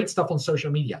is great stuff on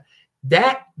social media.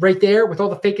 That right there with all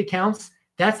the fake accounts.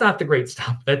 That's not the great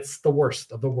stuff. That's the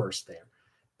worst of the worst there.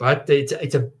 But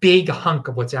it's a big hunk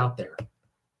of what's out there.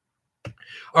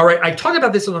 All right. I talked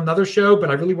about this on another show, but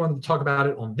I really wanted to talk about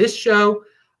it on this show.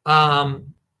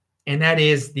 And that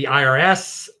is the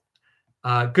IRS.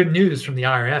 Good news from the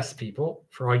IRS, people,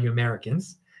 for all you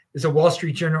Americans. There's a Wall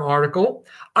Street Journal article.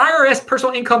 IRS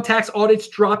personal income tax audits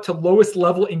dropped to lowest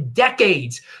level in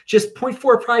decades. Just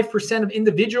 0.45% of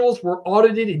individuals were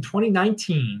audited in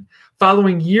 2019,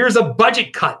 following years of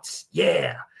budget cuts.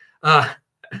 Yeah.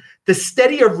 The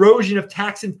steady erosion of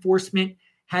tax enforcement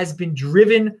has been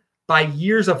driven by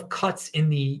years of cuts in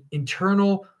the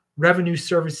Internal Revenue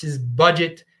Services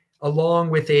budget along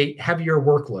with a heavier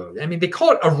workload. I mean, they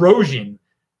call it erosion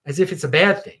as if it's a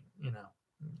bad thing.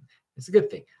 It's a good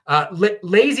thing.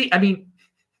 Lazy. I mean,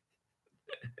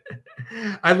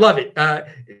 I love it.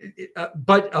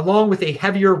 But along with a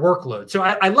heavier workload. So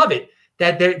I love it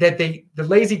that the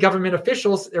lazy government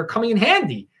officials, they're coming in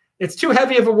handy. It's too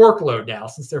heavy of a workload now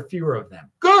since there are fewer of them.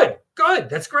 Good.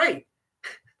 That's great.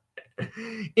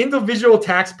 Individual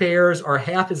taxpayers are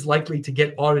half as likely to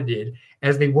get audited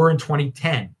as they were in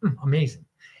 2010. Amazing.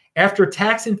 After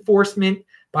tax enforcement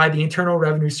by the Internal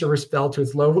Revenue Service fell to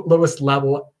its lowest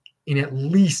level in at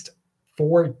least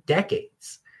 4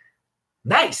 decades.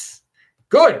 Nice.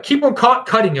 Good. Keep on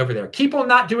cutting over there. Keep on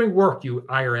not doing work, you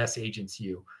IRS agents,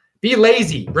 you. Be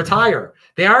lazy. Retire.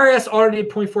 The IRS audited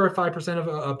 0.45%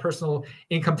 of personal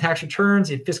income tax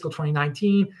returns in fiscal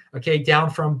 2019, down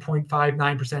from 0.59%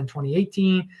 in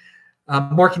 2018,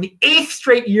 marking the 8th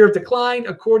straight year of decline,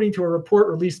 according to a report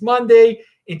released Monday.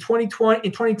 In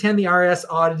 2010, the IRS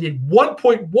audited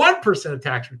 1.1% of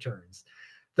tax returns.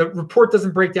 The report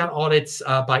doesn't break down audits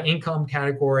by income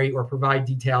category or provide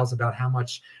details about how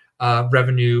much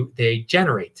revenue they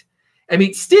generate. I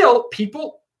mean, still,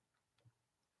 people.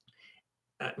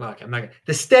 Look, I'm not gonna,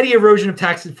 the steady erosion of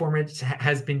tax performance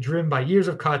has been driven by years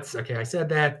of cuts. Okay, I said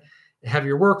that.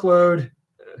 Heavier workload.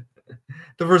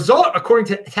 The result, according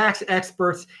to tax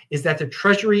experts, is that the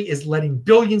Treasury is letting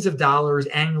billions of dollars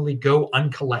annually go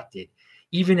uncollected,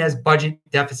 even as budget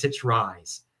deficits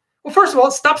rise. Well, first of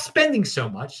all, stop spending so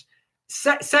much.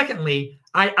 Secondly,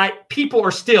 people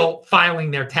are still filing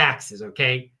their taxes.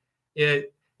 Okay,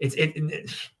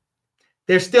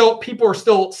 people are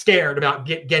still scared about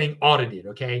getting audited.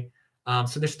 Okay,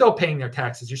 so they're still paying their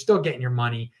taxes. You're still getting your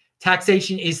money.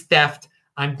 Taxation is theft.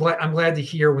 I'm glad to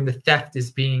hear when the theft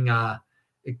is being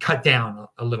cut down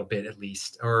a little bit at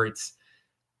least, or it's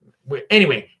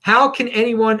anyway. How can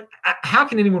anyone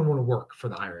want to work for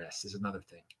the IRS is another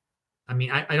thing. I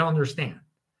mean, I don't understand.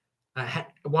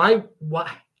 Why?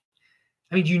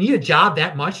 I mean, do you need a job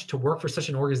that much to work for such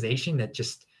an organization that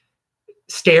just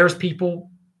scares people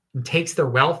and takes their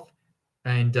wealth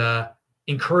and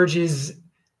encourages,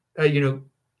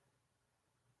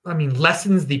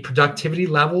 lessens the productivity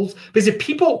levels? Because if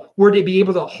people were to be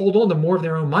able to hold on to more of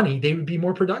their own money, they would be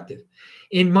more productive.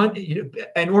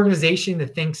 An organization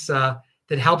that thinks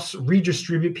that helps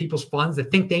redistribute people's funds,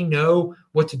 that think they know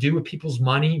what to do with people's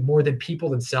money more than people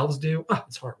themselves do. Oh,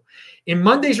 it's horrible. In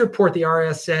Monday's report, the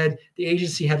IRS said the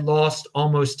agency had lost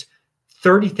almost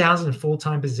 30,000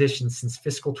 full-time positions since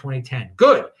fiscal 2010.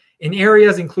 Good. In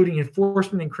areas including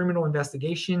enforcement and criminal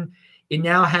investigation, it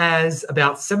now has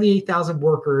about 78,000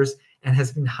 workers and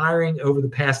has been hiring over the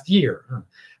past year.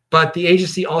 But the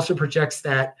agency also projects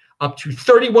that up to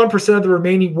 31% of the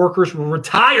remaining workers will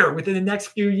retire within the next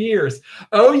few years.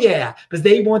 Oh yeah, because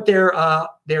they want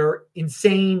their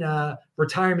insane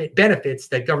retirement benefits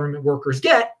that government workers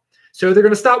get. So they're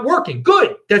going to stop working.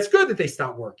 Good. That's good that they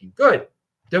stop working. Good.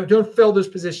 Don't fill those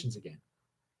positions again.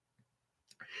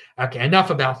 Okay, enough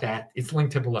about that. It's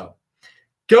linked to below.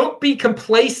 Don't be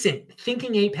complacent.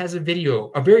 Thinking Ape has a video,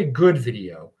 a very good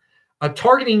video,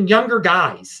 targeting younger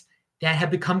guys that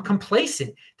have become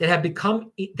complacent,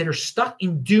 that are stuck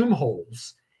in doom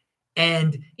holes.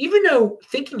 And even though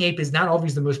Thinking Ape is not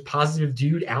always the most positive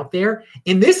dude out there,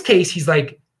 in this case, he's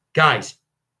like, guys,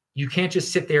 you can't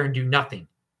just sit there and do nothing.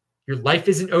 Your life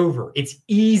isn't over. It's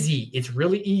easy. It's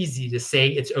really easy to say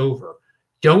it's over.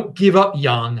 Don't give up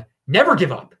young. Never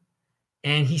give up.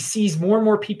 And he sees more and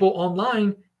more people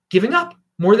online giving up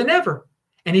more than ever.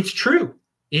 And it's true.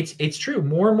 It's true.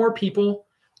 More and more people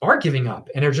are giving up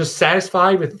and are just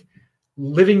satisfied with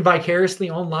living vicariously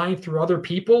online through other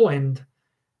people. And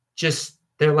just,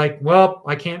 they're like, well,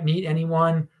 I can't meet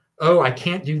anyone. Oh, I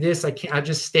can't do this. I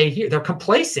just stay here. They're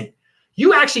complacent.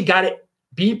 You actually got to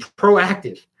be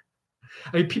proactive.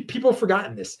 I mean, people have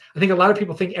forgotten this. I think a lot of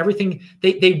people think everything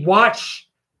they watch,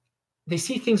 they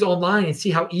see things online and see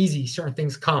how easy certain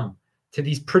things come to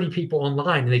these pretty people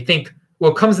online. And they think,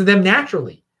 well, it comes to them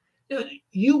naturally.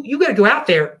 You got to go out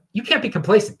there. You can't be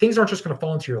complacent. Things aren't just going to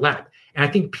fall into your lap. And I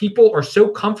think people are so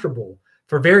comfortable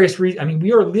for various reasons. I mean,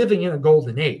 we are living in a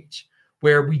golden age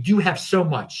where we do have so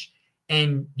much.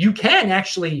 And you can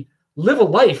actually live a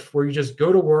life where you just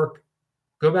go to work,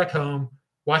 go back home,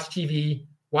 watch TV,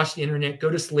 watch the internet, go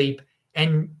to sleep.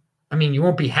 And I mean, you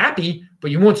won't be happy,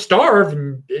 but you won't starve.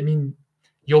 And I mean,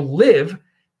 you'll live,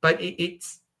 but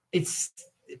it's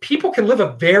people can live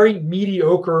a very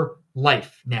mediocre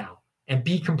life now and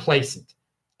be complacent,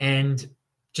 and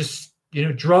just,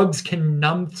 drugs can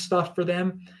numb stuff for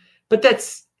them, but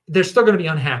they're still going to be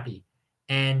unhappy.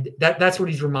 And that's what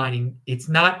he's reminding. It's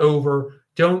not over.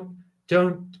 don't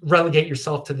relegate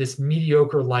yourself to this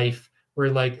mediocre life where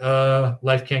you're like,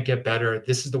 life can't get better.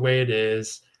 This is the way it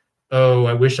is. Oh,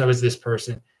 I wish I was this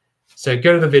person. So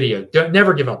go to the video. Don't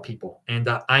never give up, people. And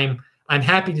I'm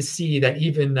happy to see that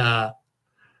even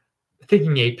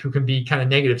Thinking Ape, who can be kind of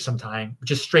negative sometimes,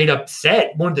 just straight up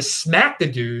wanted to smack the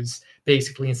dudes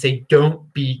basically and say,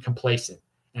 don't be complacent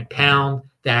and pound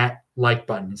that like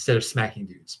button instead of smacking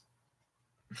dudes.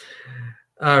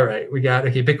 All right, we got,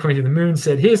 okay, Bitcoin to the Moon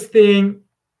said his thing.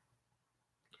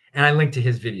 And I linked to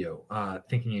his video,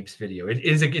 Thinking Ape's video.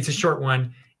 It's a short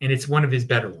one, and it's one of his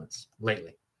better ones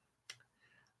lately.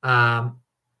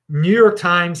 New York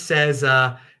Times says,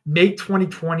 make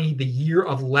 2020 the year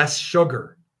of less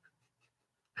sugar.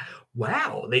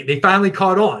 Wow, they finally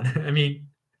caught on. I mean,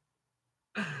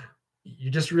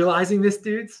 you're just realizing this,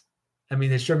 dudes? I mean,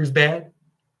 the sugar's bad,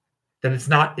 that it's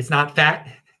not fat.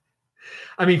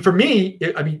 I mean, for me,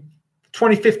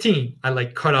 2015, I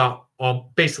cut out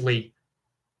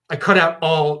I cut out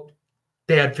all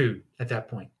bad food at that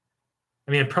point.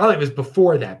 I mean, it was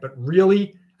before that, but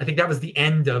really, I think that was the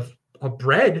end of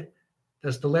bread.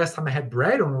 That's the last time I had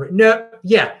bread. That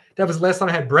was the last time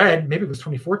I had bread. Maybe it was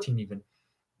 2014 even.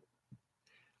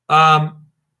 The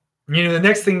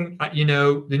next thing,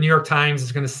 the New York Times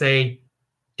is going to say,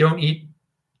 they're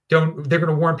going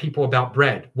to warn people about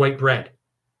bread, white bread.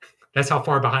 That's how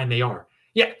far behind they are.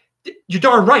 Yeah, you're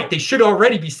darn right. They should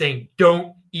already be saying,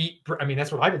 don't eat bread. I mean,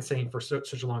 that's what I've been saying for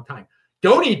such a long time.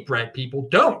 Don't eat bread, people.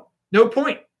 Don't. No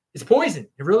point. It's poison.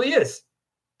 It really is.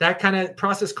 That kind of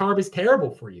processed carb is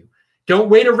terrible for you. Don't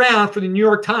wait around for the New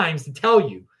York Times to tell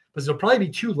you, because it'll probably be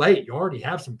too late. You already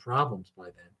have some problems by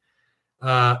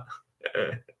then.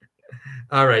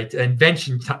 All right.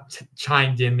 Invention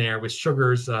chimed in there with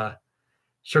sugar's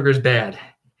bad.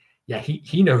 Yeah,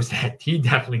 he knows that. He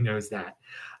definitely knows that.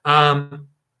 And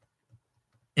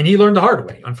he learned the hard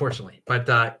way, unfortunately.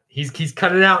 But he's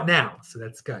cut it out now, so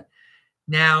that's good.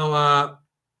 Now,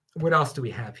 what else do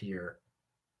we have here?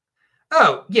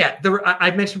 Oh, yeah.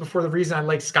 I mentioned before the reason I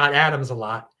like Scott Adams a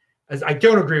lot, as I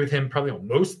don't agree with him probably on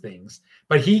most things,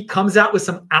 but he comes out with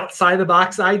some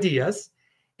outside-the-box ideas.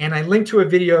 And I linked to a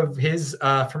video of his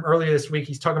from earlier this week.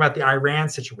 He's talking about the Iran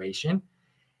situation.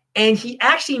 And he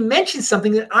actually mentioned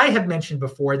something that I have mentioned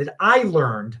before that I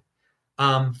learned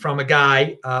from a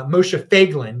guy, Moshe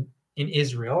Feiglin in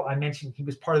Israel. I mentioned he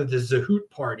was part of the Zehut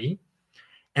party.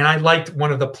 And I liked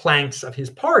one of the planks of his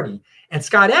party. And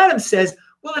Scott Adams says,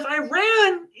 well, if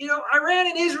Iran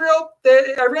and Israel,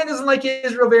 Iran doesn't like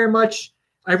Israel very much.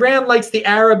 Iran likes the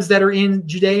Arabs that are in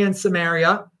Judea and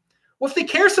Samaria. Well, if they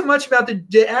care so much about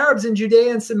the Arabs in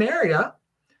Judea and Samaria,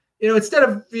 instead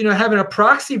of, having a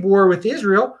proxy war with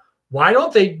Israel, why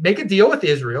don't they make a deal with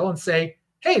Israel and say,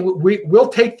 hey, we'll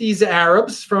take these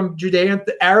Arabs from Judea,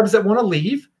 the Arabs that want to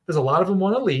leave, because a lot of them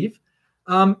want to leave,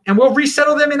 and we'll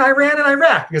resettle them in Iran and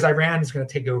Iraq, because Iran is going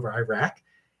to take over Iraq.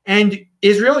 And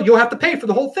Israel, you'll have to pay for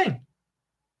the whole thing.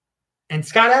 And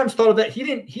Scott Adams thought of that.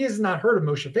 He has not heard of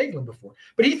Moshe Feiglin before,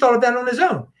 but he thought of that on his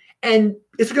own. And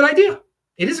it's a good idea.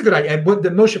 It is a good idea. And what the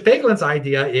Moshe Feiglin's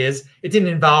idea is, it didn't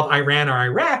involve Iran or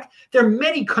Iraq. There are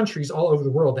many countries all over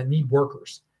the world that need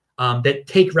workers, that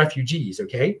take refugees,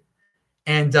 okay?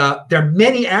 And there are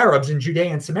many Arabs in Judea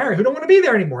and Samaria who don't want to be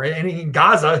there anymore, and in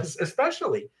Gaza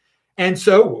especially. And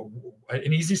so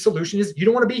an easy solution is, you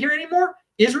don't want to be here anymore?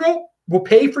 Israel will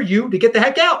pay for you to get the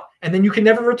heck out, and then you can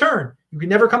never return. You can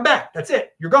never come back. That's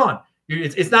it. You're gone.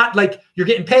 It's not like you're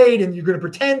getting paid and you're going to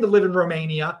pretend to live in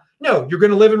Romania. No, you're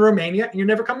going to live in Romania and you're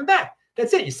never coming back.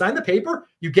 That's it. You sign the paper,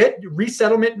 you get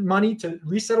resettlement money to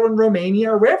resettle in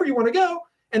Romania or wherever you want to go,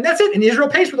 and that's it. And Israel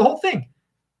pays for the whole thing.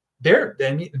 I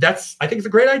think it's a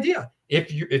great idea.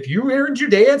 If you are in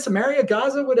Judea and Samaria,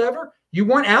 Gaza, whatever, you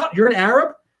want out, you're an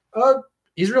Arab,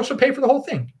 Israel should pay for the whole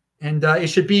thing. And it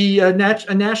should be a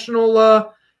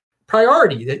national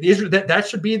priority. That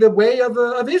should be the way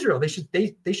of Israel. They should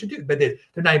do it, but they're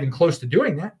not even close to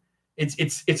doing that.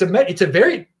 It's a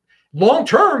very long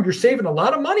term. You're saving a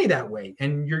lot of money that way,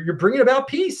 and you're bringing about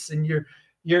peace. And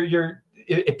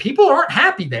if people aren't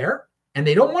happy there and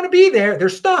they don't want to be there, they're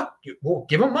stuck. Well,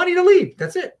 give them money to leave.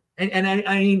 That's it.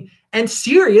 And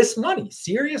serious money,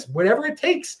 whatever it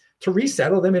takes to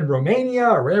resettle them in Romania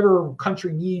or whatever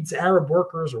country needs Arab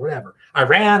workers or whatever.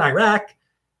 Iran, Iraq,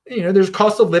 there's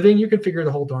cost of living. You can figure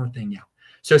the whole darn thing out.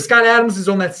 So Scott Adams is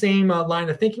on that same line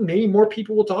of thinking. Maybe more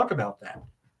people will talk about that.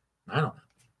 I don't know.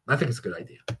 I think it's a good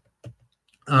idea.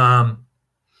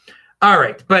 All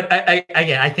right. But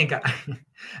I think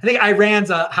Iran's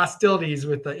hostilities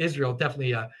with Israel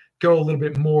definitely go a little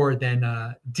bit more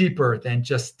than deeper than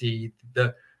just the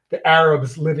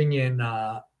Arabs living in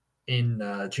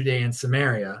Judea and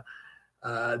Samaria.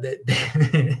 They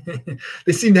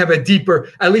seem to have a deeper,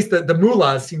 at least the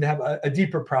mullahs seem to have a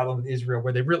deeper problem with Israel,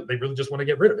 where they really just want to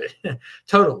get rid of it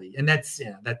totally. And that's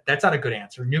that's not a good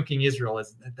answer. Nuking Israel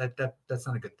is that's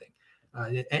not a good thing.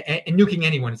 And nuking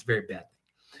anyone is a very bad thing.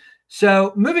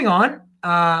 So moving on,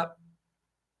 but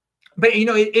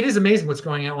it is amazing what's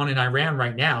going on in Iran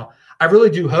right now. I really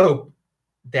do hope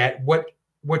that what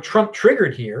Trump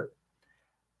triggered here,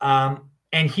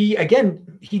 and he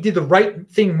did the right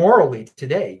thing morally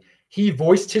today. He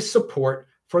voiced his support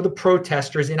for the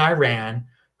protesters in Iran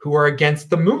who are against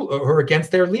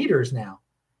their leaders now,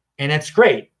 and that's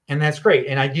great. And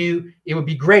it would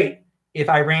be great if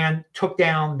Iran took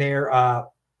down their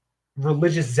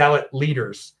religious zealot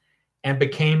leaders and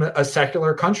became a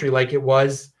secular country like it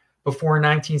was before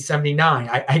 1979.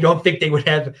 I don't think they would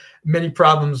have many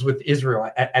problems with Israel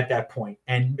at that point,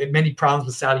 and many problems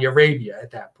with Saudi Arabia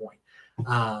at that point.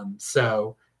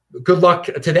 So good luck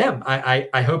to them.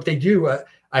 I hope they do.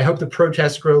 I hope the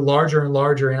protests grow larger and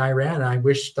larger in Iran. I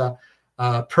wish the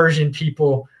Persian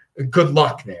people good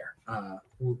luck there,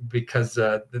 because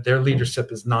their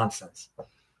leadership is nonsense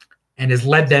and has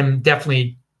led them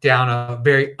definitely down a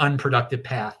very unproductive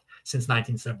path since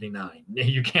 1979.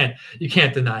 You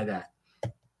can't deny that.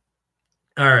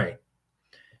 All right.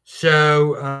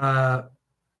 So,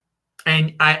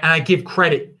 and I give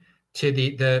credit to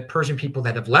the Persian people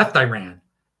that have left Iran.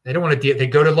 They don't want to they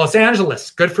go to Los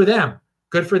Angeles. Good for them.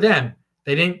 Good for them.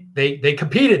 They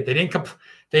competed. They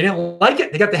didn't like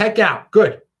it. They got the heck out.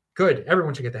 Good.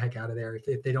 Everyone should get the heck out of there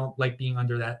if they don't like being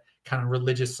under that kind of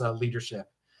religious leadership.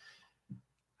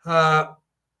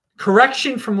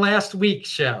 Correction from last week's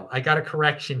show. I got a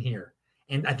correction here,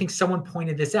 and I think someone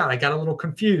pointed this out. I got a little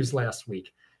confused last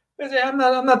week. I'm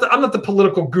not the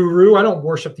political guru. I don't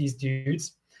worship these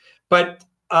dudes, but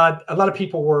a lot of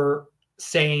people were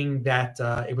saying that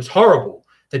it was horrible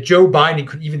that Joe Biden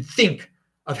could even think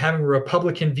of having a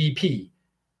Republican VP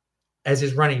as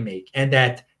his running mate, and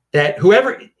that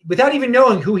whoever, without even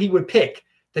knowing who he would pick,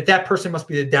 that person must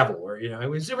be the devil, or it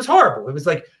was horrible. It was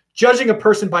like judging a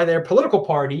person by their political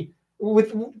party.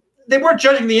 They weren't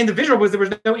judging the individual because there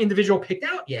was no individual picked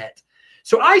out yet.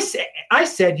 So I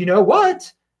said, you know what?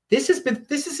 This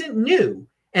isn't new.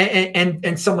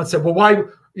 And someone said, well, why?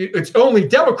 It's only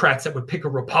Democrats that would pick a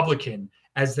Republican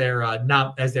as their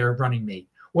running mate.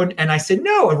 And I said,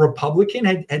 no, a Republican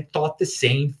had thought the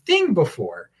same thing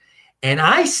before. And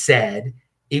I said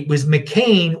it was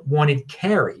McCain wanted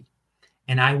Kerry,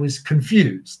 and I was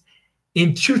confused.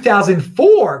 In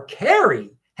 2004, Kerry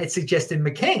had suggested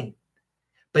McCain,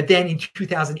 but then in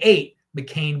 2008,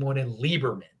 McCain wanted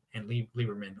Lieberman, and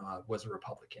Lieberman was a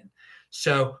Republican.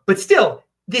 So, but still,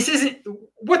 this isn't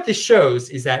what this shows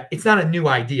is that it's not a new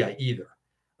idea either.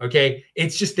 Okay,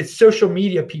 it's just that social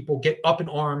media people get up in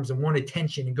arms and want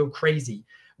attention and go crazy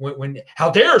when how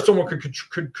dare someone could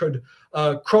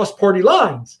cross party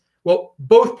lines. Well,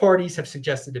 both parties have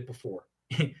suggested it before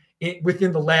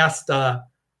within the last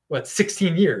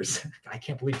 16 years. I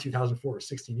can't believe 2004 was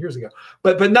 16 years ago,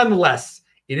 but nonetheless,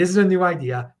 it isn't a new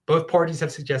idea. Both parties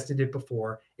have suggested it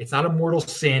before. It's not a mortal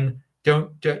sin.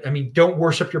 Don't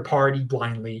worship your party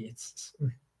blindly.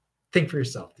 Think for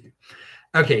yourself, dude.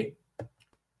 Okay.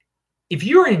 If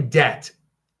you're in debt,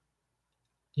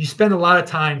 you spend a lot of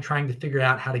time trying to figure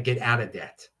out how to get out of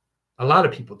debt. A lot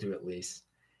of people do, at least.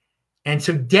 And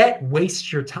so debt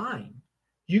wastes your time.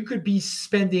 You could be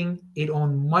spending it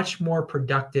on much more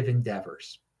productive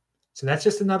endeavors. So that's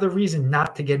just another reason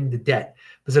not to get into debt,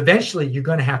 because eventually you're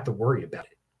going to have to worry about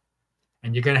it.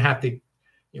 And you're going to have to,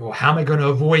 how am I going to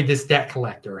avoid this debt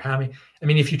collector?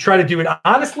 If you try to do it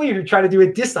honestly, if you try to do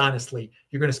it dishonestly,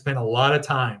 you're going to spend a lot of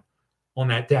time on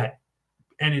that debt.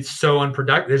 And it's so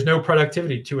unproductive. There's no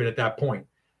productivity to it at that point.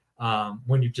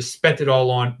 When you've just spent it all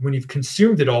when you've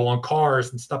consumed it all on cars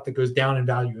and stuff that goes down in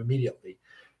value immediately.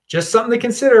 Just something to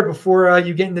consider before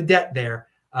you get into debt there.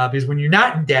 Because when you're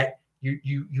not in debt,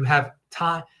 you have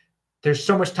time. There's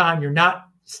so much time you're not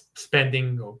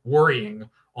spending or worrying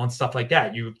on stuff like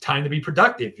that. You have time to be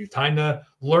productive. You have time to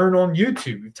learn on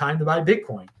YouTube. You have time to buy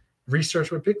Bitcoin.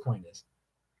 Research what Bitcoin is.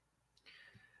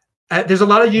 There's a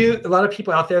lot of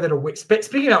people out there that are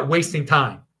speaking about wasting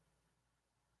time.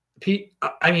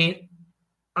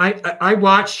 I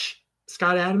watch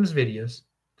Scott Adams videos.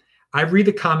 I read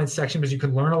the comment section because you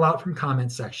can learn a lot from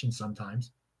comment sections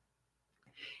sometimes.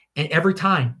 And every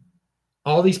time,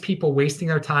 all these people wasting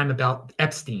their time about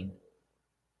Epstein.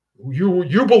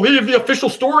 You believe the official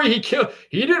story? He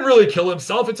didn't really kill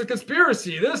himself. It's a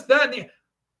conspiracy. This, that, and the.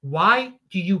 Why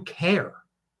do you care?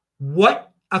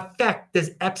 What effect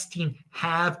does Epstein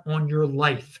have on your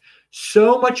life?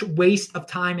 So much waste of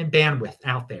time and bandwidth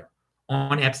out there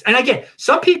on Epstein. And again,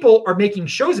 some people are making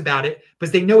shows about it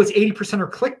because they know it's 80% are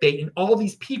clickbait, and all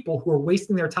these people who are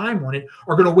wasting their time on it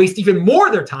are going to waste even more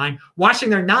of their time watching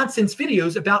their nonsense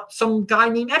videos about some guy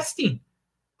named Epstein.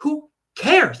 Who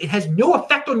cares? It has no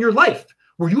effect on your life.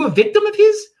 Were you a victim of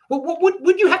his? What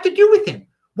would you have to do with him?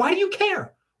 Why do you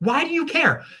care? Why do you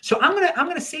care? So I'm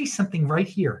gonna say something right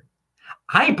here.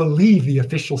 I believe the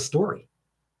official story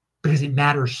because it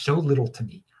matters so little to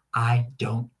me. I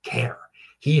don't care.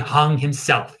 He hung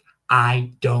himself.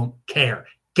 I don't care.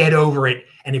 Get over it.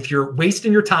 And if you're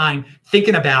wasting your time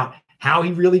thinking about how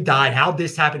he really died, how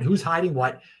this happened, who's hiding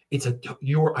what, I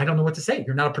don't know what to say.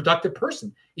 You're not a productive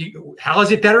person. How is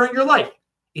it better in your life?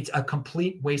 It's a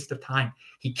complete waste of time.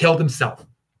 He killed himself.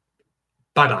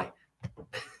 Bye-bye.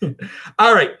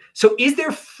 All right. So is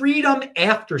there freedom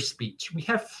after speech? We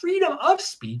have freedom of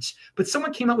speech, but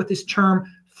someone came up with this term,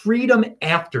 freedom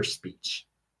after speech.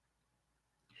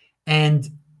 And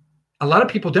a lot of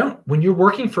people don't. When you're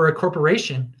working for a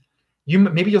corporation,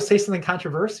 maybe you'll say something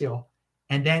controversial,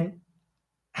 and then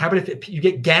how about if you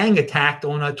get gang attacked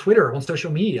on Twitter, on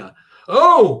social media?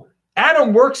 Oh,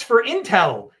 Adam works for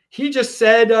Intel. He just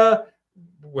said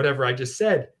whatever I just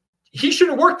said. He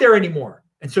shouldn't work there anymore.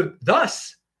 And so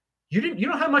thus, you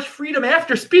don't have much freedom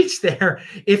after speech there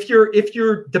if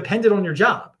you're dependent on your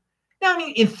job. Now, I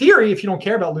mean, in theory, if you don't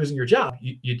care about losing your job,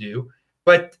 you do.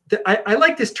 But I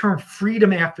like this term,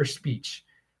 freedom after speech.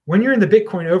 When you're in the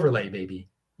Bitcoin overlay, baby,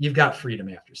 you've got freedom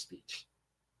after speech.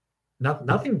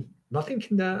 Nothing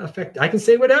can affect. I can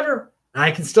say whatever.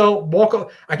 I can still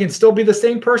walk. I can still be the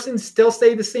same person, still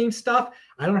say the same stuff.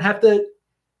 I don't have to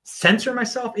censor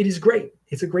myself. It is great.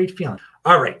 It's a great feeling.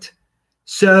 All right.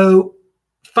 So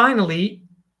finally,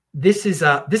 this is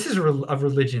a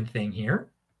religion thing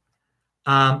here.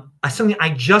 Something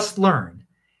I just learned.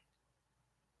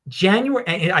 January,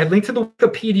 and I linked to the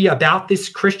Wikipedia about this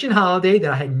Christian holiday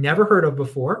that I had never heard of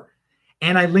before.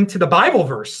 And I linked to the Bible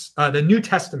verse, the New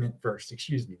Testament verse,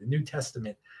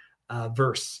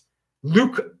 verse,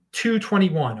 Luke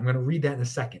 2:21. I'm going to read that in a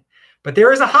second. But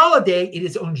there is a holiday. It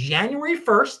is on January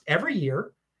 1st every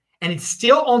year, and it's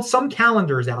still on some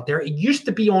calendars out there. It used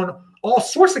to be on all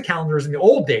sorts of calendars in the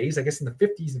old days, I guess in the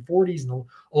 50s and 40s and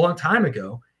a long time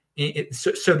ago.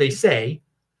 So they say.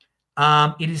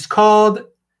 It is called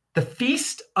the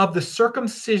Feast of the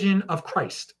Circumcision of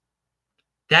Christ.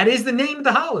 That is the name of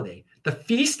the holiday. The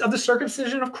Feast of the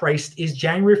Circumcision of Christ is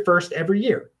January 1st every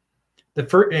year.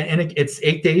 It's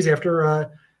 8 days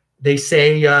after they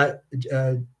say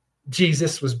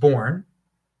Jesus was born.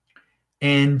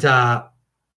 And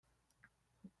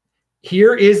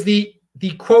here is the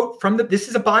quote from this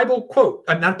is a Bible quote.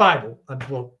 Not Bible.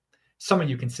 Well, some of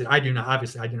you consider. I do not.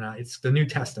 Obviously, I do not. It's the New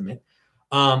Testament.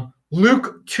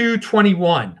 Luke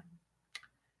 2:21.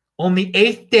 On the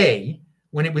 8th day,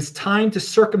 when it was time to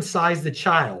circumcise the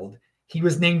child, he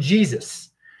was named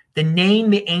Jesus, the name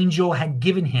the angel had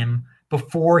given him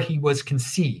before he was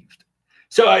conceived.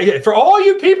 So for all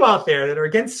you people out there that are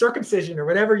against circumcision or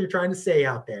whatever you're trying to say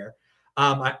out there,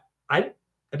 I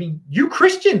mean, you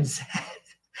Christians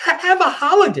have a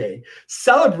holiday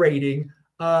celebrating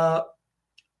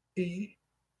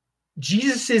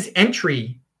Jesus's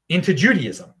entry into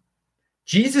Judaism.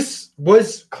 Jesus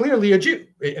was clearly a Jew.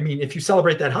 I mean, if you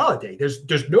celebrate that holiday,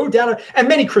 there's no doubt, and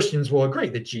many Christians will agree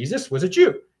that Jesus was a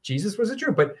Jew. Jesus was a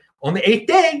Jew. But on the 8th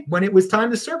day, when it was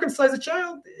time to circumcise a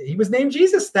child, he was named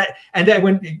Jesus. And that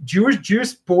when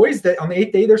Jewish boys that on the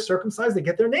 8th day they're circumcised, they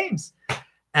get their names.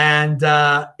 And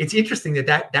it's interesting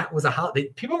that was a holiday.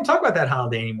 People don't talk about that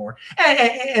holiday anymore.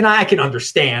 And I can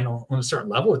understand on a certain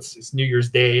level. It's New Year's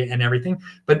Day and everything.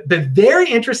 But very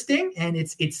interesting. And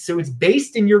it's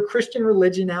based in your Christian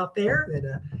religion out there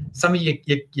that some of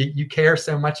you care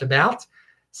so much about.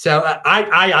 So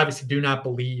I obviously do not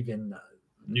believe in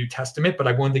New Testament, but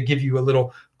I wanted to give you a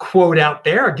little quote out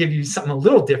there. I'll give you something a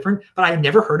little different. But I had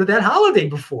never heard of that holiday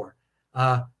before.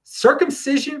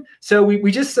 Circumcision. So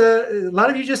we just a lot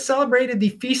of you just celebrated the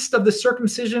Feast of the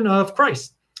Circumcision of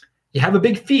Christ. You have a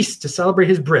big feast to celebrate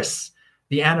his bris,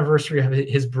 the anniversary of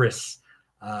his bris,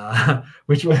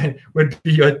 which would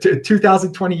be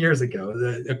 2020 years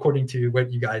ago, according to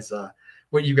what you guys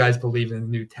believe in the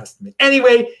New Testament.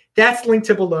 Anyway, that's linked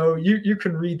to below. You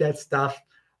can read that stuff.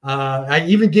 I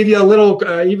even give you a little,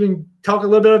 even talk a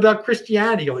little bit about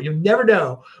Christianity. You'll never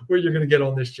know where you're going to get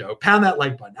on this show. Pound that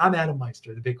like button. I'm Adam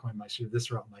Meister, the Bitcoin Meister, the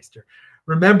Disrupt Meister.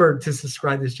 Remember to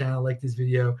subscribe to this channel, like this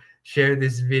video, share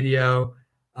this video,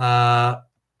 pound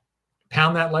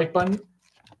that like button,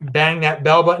 bang that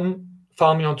bell button,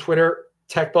 follow me on Twitter,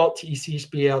 TechBalt,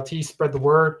 TECHBALT, spread the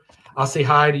word. I'll say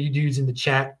hi to you dudes in the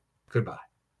chat. Goodbye.